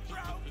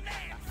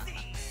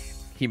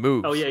 he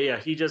moves. Oh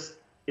yeah.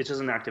 It's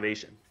just an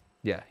activation.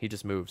 Yeah, he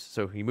just moves.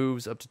 So he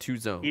moves up to 2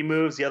 zones. He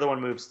moves. The other one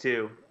moves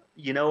too.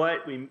 You know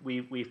what?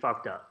 We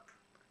fucked up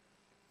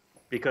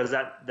because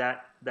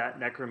that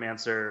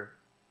necromancer,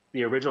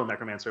 the original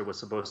necromancer, was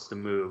supposed to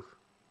move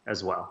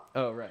as well.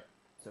 Oh, right.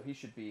 So he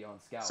should be on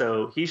scout.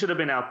 So he should have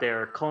been out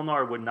there.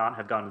 Kolnar would not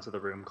have gone into the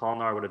room.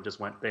 Kolnar would have just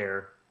went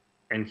there,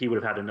 and he would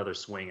have had another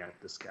swing at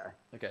this guy.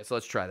 Okay, so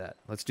let's try that.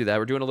 Let's do that.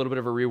 We're doing a little bit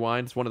of a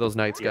rewind. It's one of those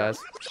nights, guys.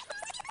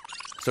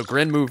 So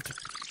Grin moved.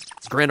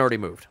 Grin already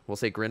moved. We'll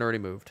say Grin already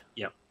moved.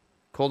 Yep.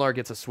 Kolnar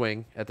gets a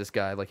swing at this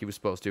guy like he was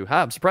supposed to.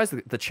 I'm surprised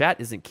the chat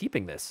isn't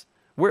keeping this.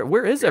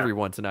 Where is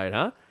everyone tonight,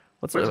 huh?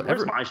 Where's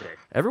Majay?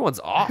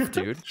 Everyone's off,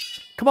 dude.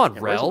 Come on,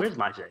 Reld. Where's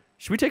Majay?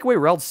 Should we take away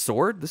Reld's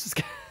sword? This is...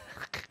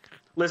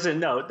 Listen,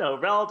 no.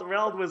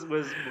 Reld was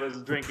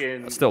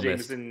drinking Still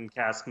Jameson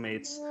cask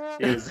mates.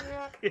 It's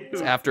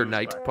after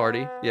night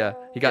party. Yeah,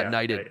 he got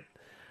knighted. Right.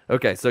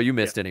 Okay, so you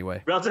missed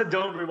anyway. Reld said,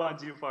 "Don't rewind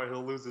too far;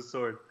 he'll lose his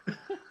sword."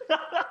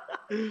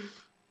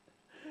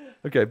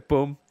 Okay,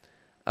 boom.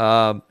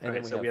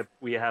 Okay, so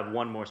we have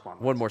one more spawn.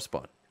 One more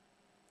spawn.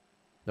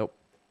 Nope.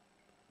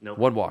 Nope.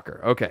 One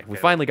walker. Okay, we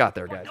finally got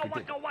there, guys. We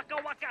did it.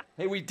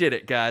 Hey, we did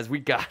it, guys. We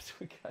got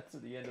to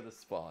the end of the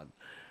spawn.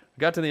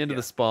 We got to the end of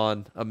the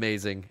spawn.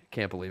 Amazing.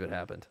 Can't believe it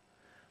happened.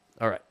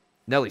 All right,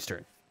 Nellie's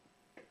turn.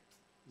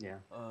 Yeah.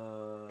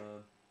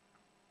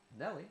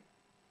 Nellie.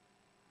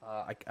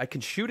 I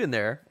can shoot in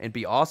there and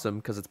be awesome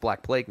because it's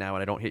Black Plague now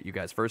and I don't hit you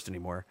guys first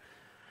anymore.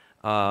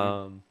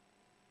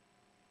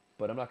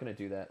 But I'm not going to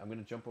do that. I'm going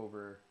to jump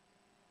over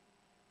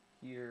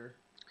here.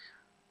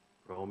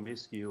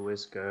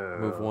 Promiscuous girl.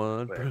 Move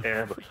one.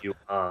 Wherever you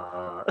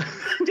are.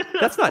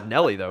 That's not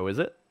Nelly, though, is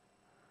it?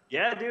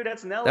 Yeah, dude,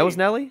 that's Nelly. That was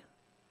Nelly?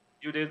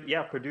 You did,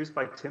 yeah, produced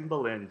by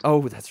Timbaland.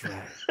 Oh, that's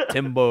right.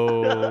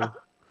 Timbo.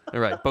 All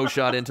right, bow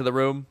shot into the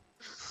room.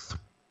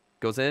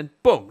 Goes in.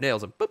 Boom.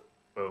 Nails him. Boop.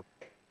 Boom.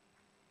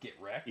 Get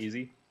wrecked.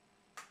 Easy.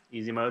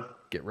 Easy mode.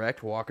 Get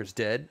wrecked. Walker's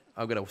dead.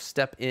 I'm going to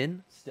step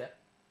in.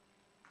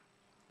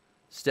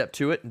 Step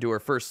to it and do our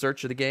first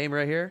search of the game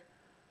right here.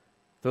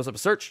 Throws up a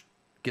search.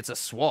 Gets a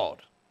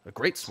sword. A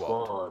great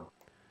sword.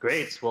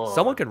 Great sword.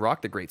 Someone can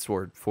rock the great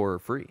sword for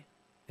free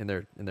in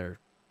their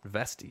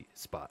vesty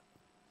spot.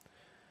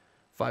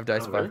 5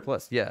 dice, 5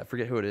 plus. Yeah, I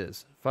forget who it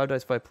is. 5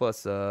 dice, 5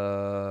 plus.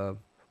 Wasn't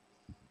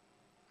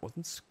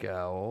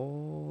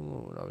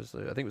Scowl?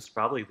 Obviously, I think it was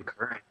probably the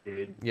current,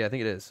 dude. Yeah, I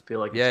think it is. I feel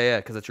like yeah,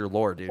 because it's your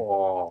lore, dude.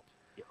 Oh,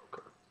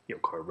 yo,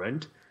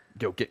 current.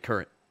 Yo, get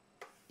current.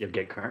 Yo,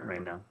 get current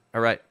right now.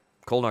 All right,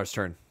 Kolnar's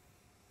turn.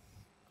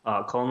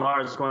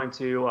 Kolnar is going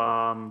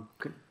to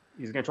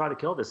he's going to try to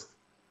kill this.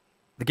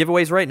 The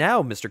giveaway's right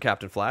now, Mr.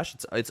 Captain Flash.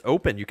 It's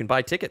open. You can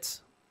buy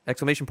tickets.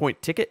 Exclamation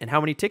point ticket, and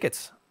how many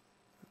tickets?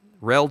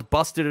 Reld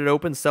busted it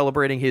open,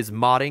 celebrating his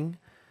modding.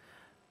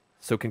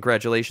 So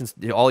congratulations,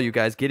 all you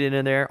guys. Get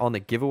in there on the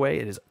giveaway.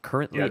 It is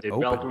currently open.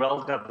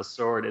 Reld got the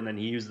sword, and then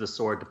he used the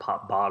sword to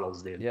pop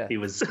bottles, dude. Yeah. He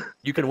was.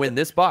 You can win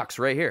this box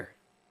right here.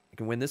 You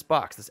can win this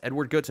box, this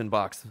Edward Gooden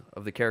box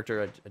of the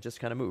character I just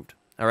kind of moved.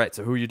 All right,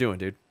 so who are you doing,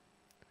 dude?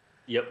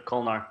 Yep,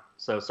 Kolnar.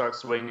 So start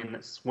swinging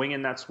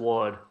that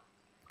sword.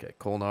 Okay,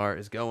 Kolnar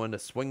is going to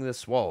swing this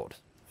sword.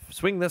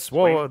 Swing the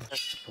sword.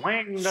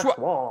 Swing the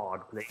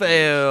sword, please.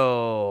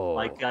 Fail.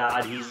 My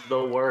God, he's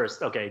the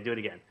worst. Okay, do it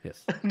again.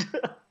 Yes.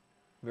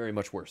 Very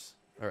much worse.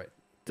 All right.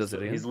 Does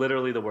it again? He's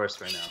literally the worst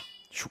right now.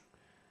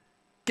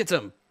 Gets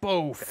him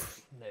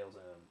both. Okay. Nails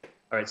him.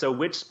 All right, so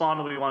which spawn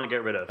do we want to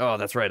get rid of? Oh,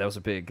 that's right. That was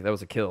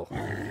a kill.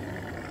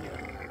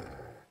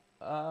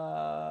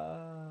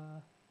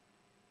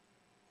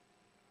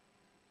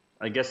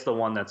 I guess the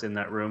one that's in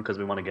that room because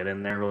we want to get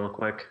in there real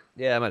quick.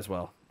 Yeah, might as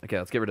well. Okay,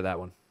 let's get rid of that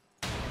one.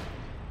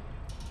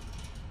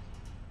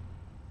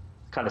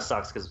 Kind of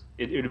sucks because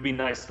it would be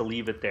nice to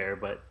leave it there,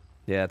 but...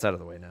 Yeah, it's out of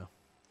the way now.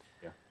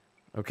 Yeah.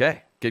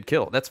 Okay, good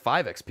kill. That's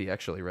 5 XP,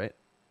 actually, right?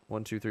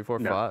 1, 2, 3, 4,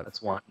 5. No,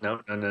 that's 1.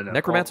 No.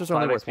 Necromancer's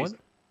only worth 1?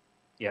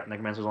 Yeah,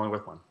 Necromancer's only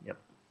worth 1. Yep.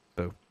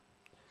 Boo.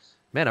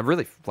 Man, I'm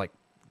really,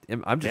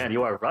 I'm just... Man,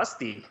 you are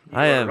rusty.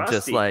 I am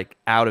just,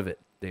 out of it,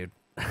 dude.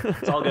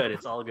 It's all good.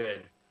 It's all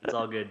good. It's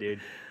all good,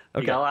 dude.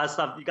 Okay. You got a lot of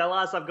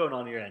stuff going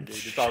on your end, dude.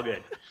 It's all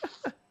good.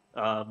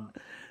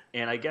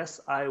 And I guess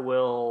I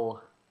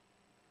will...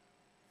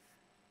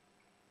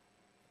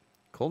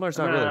 Kolnar's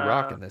not really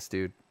rocking this,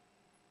 dude.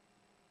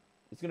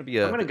 It's gonna be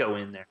a... I'm gonna go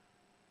in there.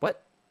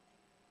 What?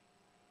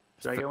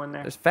 Should I go in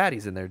there? There's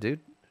fatties in there,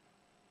 dude.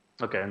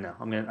 Okay, no.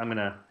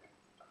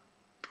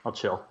 I'll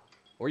chill.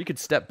 Or you could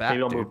step back,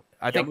 Maybe I'll dude. move.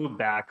 I think I'll move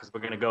back because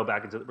we're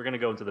gonna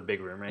go into the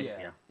big room, right?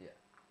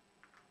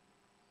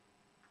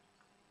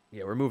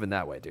 Yeah, we're moving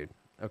that way, dude.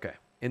 Okay,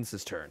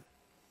 Ince's turn.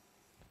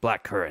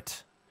 Black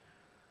Current.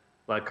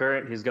 Black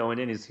Current, he's going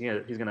in. He's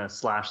gonna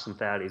slash some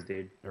fatties,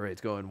 dude. All right,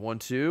 it's going 1,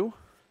 2.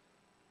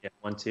 Yeah,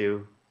 1,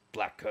 2.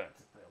 Black Current.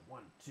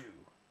 1, 2.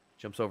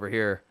 Jumps over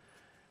here.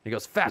 He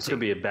goes, fatty. This could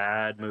be a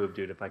bad move,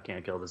 dude, if I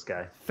can't kill this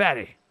guy.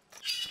 Fatty.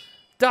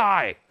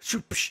 Die.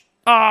 Shoot. Psh.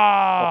 Oh! Oh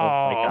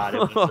my God, it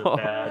was a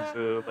bad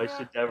move. I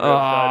should never have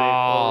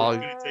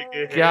done it. It's gonna take a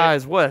hit.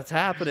 Guys, what's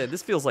happening?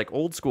 This feels like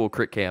old school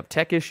crit camp.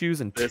 Tech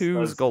issues and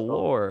twos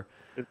galore.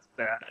 It's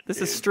bad. This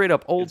dude. is straight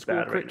up old It's school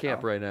bad crit right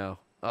camp now. right now.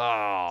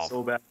 Oh,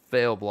 So bad.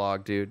 fail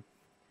blog, dude.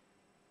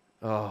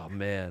 Oh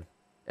man,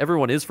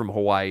 everyone is from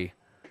Hawaii,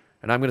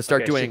 and I'm gonna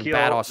start Okay, doing Shaquille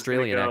bad is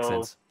Australian gonna go-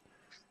 accents.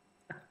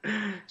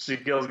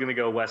 Shaquille's gonna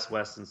go west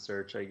and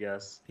search, I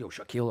guess. Yo,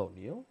 Shaquille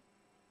O'Neal,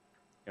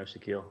 Yo,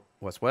 Shaquille.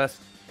 West.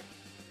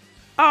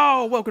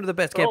 Oh, welcome to the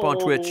best camp on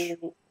Twitch.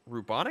 Oh.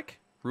 Rubonic?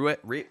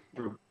 Ruanic?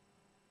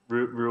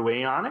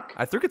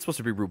 I think it's supposed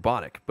to be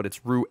Rubonic, but it's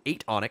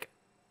Ru8onic.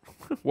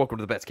 Welcome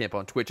to the best camp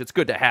on Twitch. It's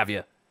good to have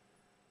you.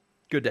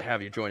 Good to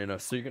have you joining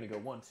us. So you're gonna go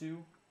 1-2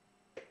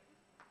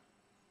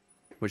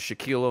 with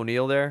Shaquille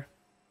O'Neal there.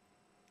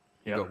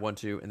 You go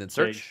 1-2 and then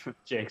search.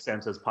 Jake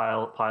Sam says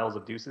piles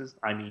of deuces.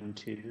 I mean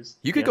twos.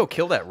 You could Yep. go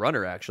kill that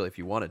runner actually if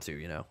you wanted to.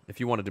 You know, if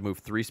you wanted to move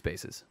 3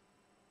 spaces.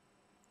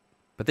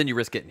 But then you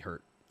risk getting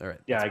hurt. All right.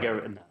 Yeah, that's I get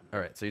fine. it. No. All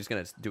right, so you're just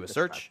gonna do a That's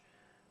search.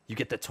 You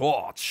get the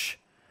torch.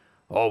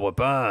 Oh, we're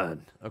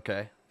burned.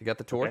 Okay, you got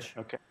the torch.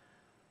 Okay.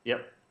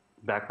 Yep.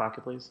 Back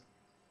pocket, please.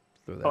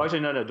 Throw that Oh, in. actually,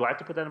 no. Do I have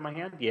to put that in my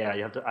hand? Yeah,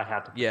 you have to. I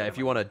have to. Put Yeah, that if in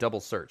you my want to double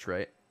search,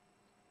 right?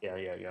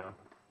 hand. Yeah.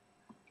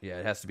 Yeah,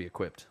 it has to be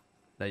equipped.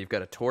 Now you've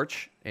got a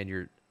torch, and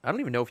you're. I don't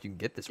even know if you can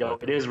get this Yo,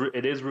 weapon. it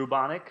is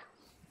Rubonic.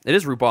 It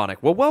is Rubonic.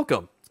 Well,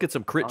 welcome. Let's get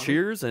some crit Awesome.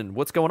 cheers and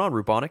what's going on,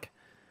 Rubonic?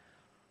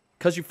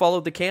 Because you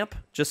followed the camp,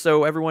 just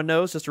so everyone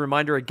knows, just a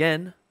reminder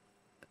again,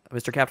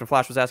 Mr. Captain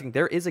Flash was asking,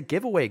 there is a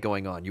giveaway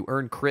going on. You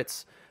earn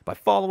crits by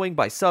following,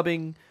 by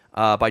subbing,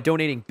 by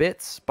donating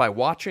bits, by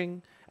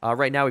watching.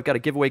 Right now, we've got a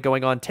giveaway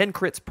going on, 10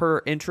 crits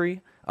per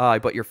entry,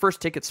 but your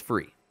first ticket's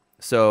free.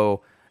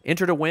 So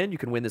enter to win. You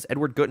can win this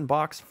Edward Gooden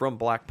box from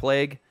Black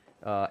Plague,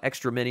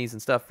 extra minis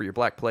and stuff for your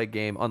Black Plague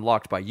game,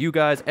 unlocked by you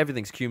guys.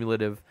 Everything's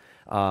cumulative.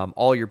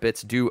 All your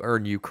bits do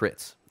earn you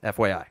crits,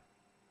 FYI.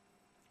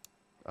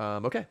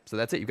 Okay, so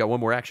that's it. You've got one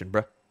more action,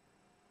 bruh.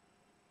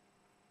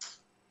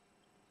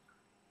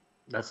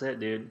 That's it,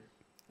 dude.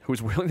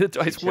 Who's willing to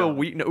dice Good job. Will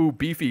Wheaton? Ooh,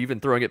 Beefy even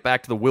throwing it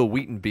back to the Will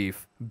Wheaton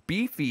beef.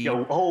 Beefy,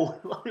 Yo,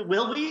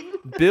 Will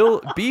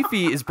Wheaton?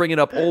 Beefy is bringing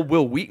up old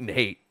Will Wheaton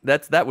hate.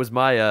 That was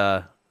my,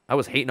 I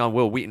was hating on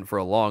Will Wheaton for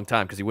a long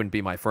time because he wouldn't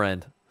be my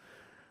friend.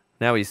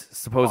 Now he's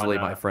supposedly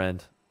my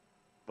friend.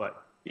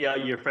 What? Yeah,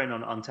 your friend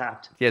on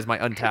Untapped. He is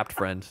my untapped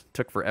friend.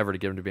 Took forever to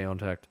get him to be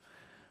untapped.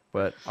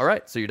 But, all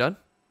right, so you're done?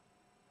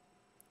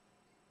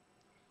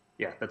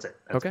 Yeah, that's it.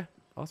 Okay,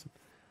 awesome.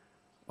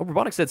 Oh,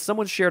 Robotic said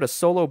someone shared a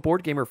solo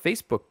board gamer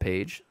Facebook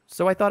page,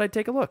 so I thought I'd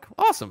take a look.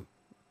 Awesome.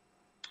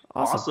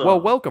 Awesome. Well,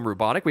 welcome,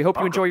 Rubonic. We hope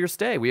you enjoy your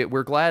stay.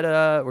 We're glad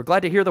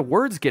to hear the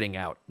words getting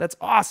out. That's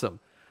awesome.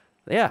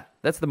 Yeah,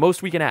 that's the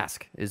most we can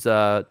ask is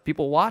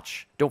people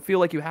watch. Don't feel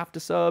like you have to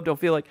sub. Don't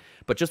feel like,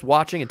 but just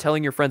watching and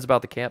telling your friends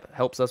about the camp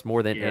helps us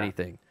more than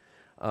anything.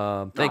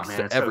 Thanks man,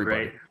 to it's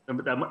everybody. So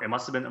great. It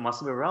must have been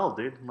Rel,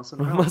 dude. It must have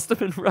been Rel. Must have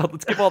been Reld.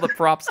 Let's give all the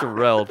props to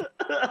Reld.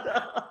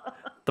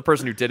 The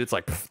person who did it's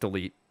like pff,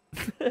 delete.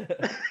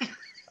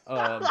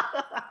 All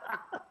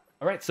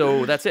right,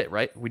 so that's it,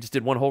 right? We just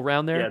did one whole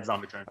round there. Yeah, it's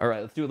zombie turn. All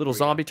right, let's do a little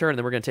zombie turn, and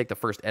then we're gonna take the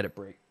first edit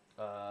break.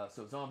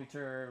 So zombie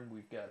turn,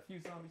 we've got a few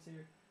zombies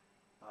here.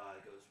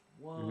 It goes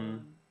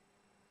 1,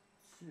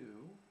 2,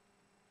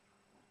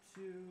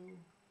 2,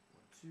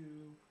 2,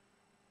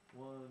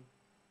 1.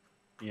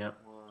 Yep.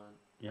 1.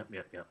 Yep.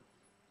 So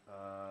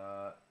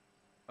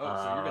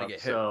you're gonna get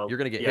hit. So, You're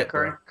gonna get hit.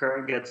 Bro.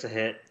 Current gets a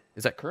hit.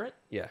 Is that current?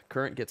 Yeah,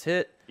 current gets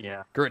hit.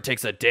 Yeah. Current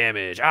takes a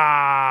damage.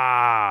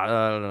 I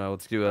don't know.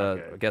 Let's do Not I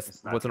good. guess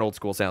It's not what's an good. old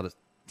school sound?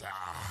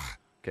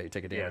 Okay, you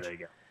take a Yeah, damage. there you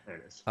go. There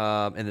it is.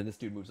 And then this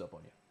dude moves up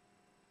on you.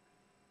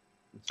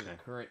 So Okay.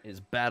 Current is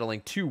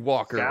battling 2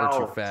 Walker or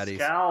 2 fatties.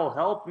 Scal,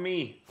 help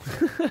me.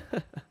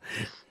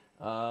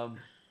 And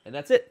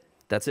that's it.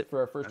 That's it for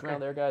our first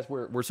round there, guys.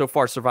 We're so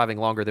far surviving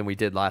longer than we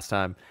did last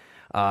time.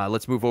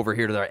 Let's move over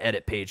here to our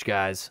edit page,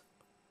 guys.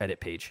 Edit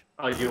page.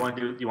 Oh, do you want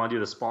to do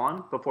the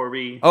spawn before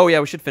we? Oh yeah,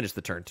 we should finish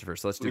the turn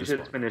first. Let's do we the should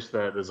spawn. finish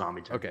the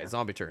zombie turn. Okay, yeah.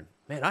 zombie turn.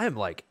 Man, I am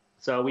like.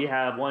 So we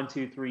have 1,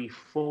 2, 3,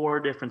 4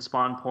 different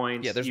spawn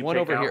points. Yeah, there's You one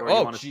pick over out here. where you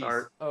Oh wanna jeez.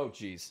 start. Oh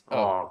jeez.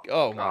 Oh,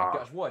 Oh my God.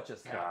 gosh, what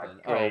just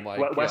happened? God, Oh great. my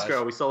Wesker, gosh.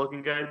 are we still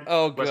looking good?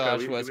 Oh Wesker, gosh,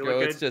 we Wesco,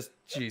 look it's good? just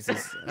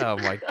Jesus. Oh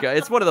my god,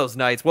 it's one of those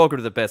nights. Welcome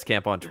to the best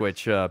camp on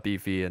Twitch,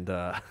 Beefy and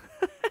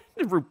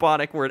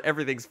Rubonic, where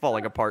everything's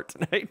falling apart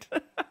tonight.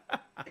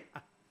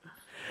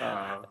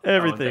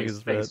 Everything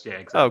is bad.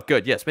 Jags. Oh,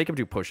 good. Yes, make him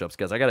do push-ups,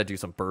 guys. I got to do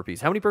some burpees.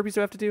 How many burpees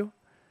do I have to do?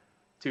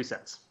 2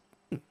 sets.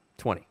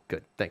 20.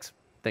 Good. Thanks,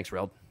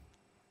 Reld.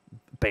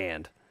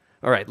 Banned.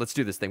 All right, let's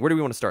do this thing. Where do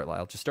we want to start,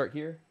 Lyle? Just start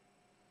here.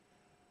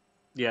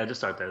 Yeah,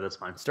 just start there. That's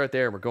fine. Start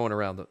there, and we're going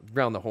around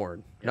the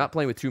horn. Not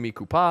playing with Tumi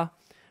Kupa,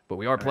 but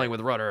we are playing with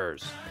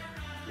rudders.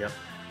 Yep.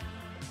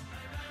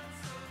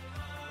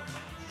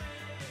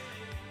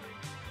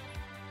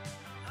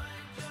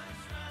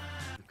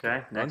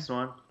 Okay, next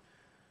one.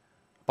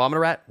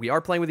 Abominarat. We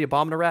are playing with the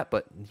Abominarat,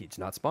 but he's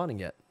not spawning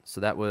yet.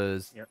 So that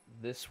was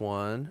this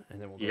one,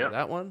 and then we'll go to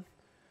that one.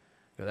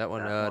 Go to that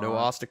one. That No one.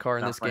 Ostacar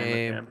in Not this playing with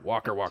game. him.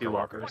 Walker. 2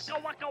 walkers.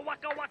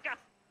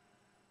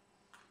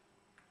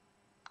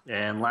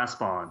 And last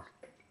spawn.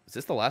 Is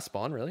this the last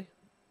spawn, really?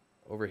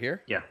 Over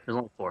here? Yeah, there's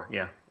only 4.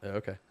 Yeah. Oh,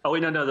 okay. Oh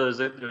wait, no, there's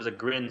a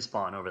grin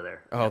spawn over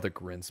there. Oh, the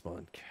grin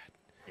spawn. God.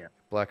 Yeah.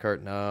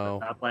 Blackheart, no.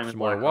 Not playing with Some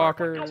more Blackheart.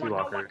 walkers. 2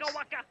 walkers.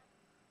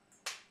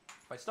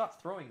 If I stop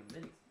throwing the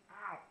minis.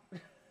 Ow.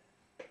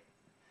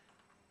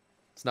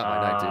 It's not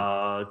my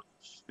night, dude.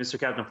 Mr.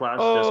 Captain Flash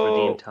just Oh.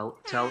 redeemed tell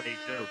a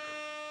joke.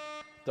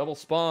 Double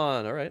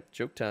spawn. All right.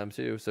 Joke time,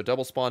 too. So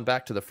double spawn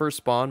back to the first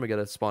spawn. We got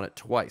to spawn it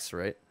twice,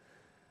 right?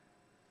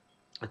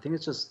 I think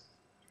it's just.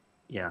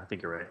 Yeah, I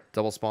think you're right.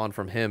 Double spawn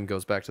from him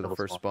goes back to the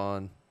first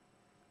spawn.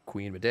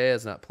 Queen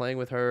Medea's not playing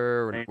with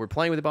her. We're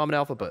playing with the Abomin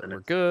Alpha, but we're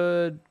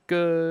good.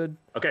 Good.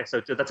 Okay, so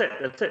that's it.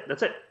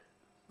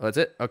 Oh, that's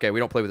it? Okay, we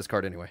don't play with this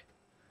card anyway.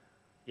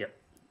 Yep.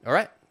 All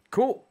right.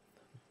 Cool.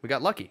 We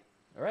got lucky.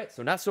 All right,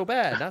 so not so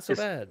bad. Not so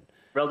bad.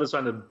 Rel is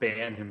trying to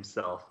ban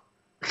himself.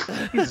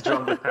 He's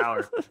drunk with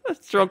power.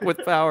 Drunk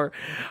with power.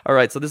 All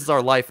right, so this is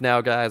our life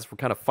now, guys. We're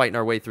kind of fighting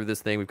our way through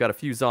this thing. We've got a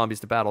few zombies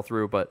to battle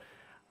through, but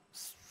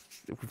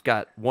we've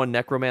got 1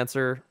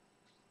 Necromancer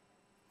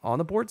on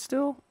the board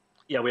still.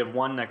 Yeah, we have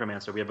 1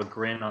 Necromancer. We have a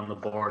Grin on the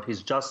board.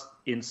 He's just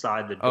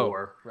inside the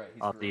door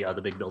of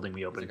the big building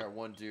we opened. We got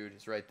 1 dude.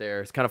 He's right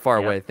there. He's kind of far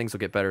away. Things will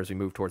get better as we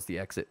move towards the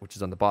exit, which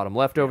is on the bottom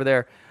left over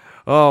there.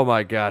 Oh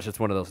my gosh, it's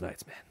one of those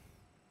nights, man.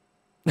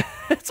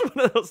 It's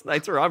one of those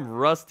nights where I'm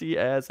rusty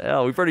as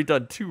hell. We've already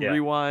done 2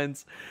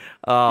 rewinds.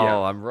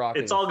 Oh, I'm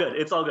rocking. It's all good.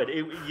 It's all good.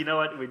 You know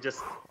what? We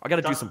just I got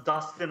to do some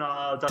dusting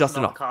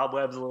off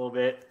cobwebs a little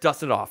bit.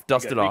 Dust it off.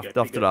 Dust it off.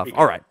 Good.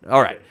 All right.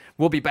 All right.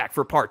 We'll be back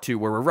for part 2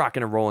 where we're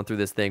rocking and rolling through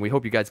this thing. We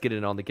hope you guys get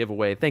in on the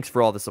giveaway. Thanks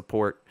for all the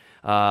support.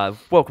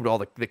 Welcome to all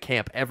the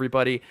camp,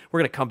 everybody. We're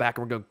going to come back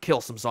and we're going to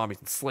kill some zombies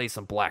and slay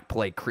some Black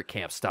Plague crit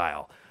camp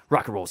style.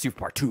 Rock and roll, Super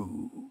Part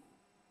 2.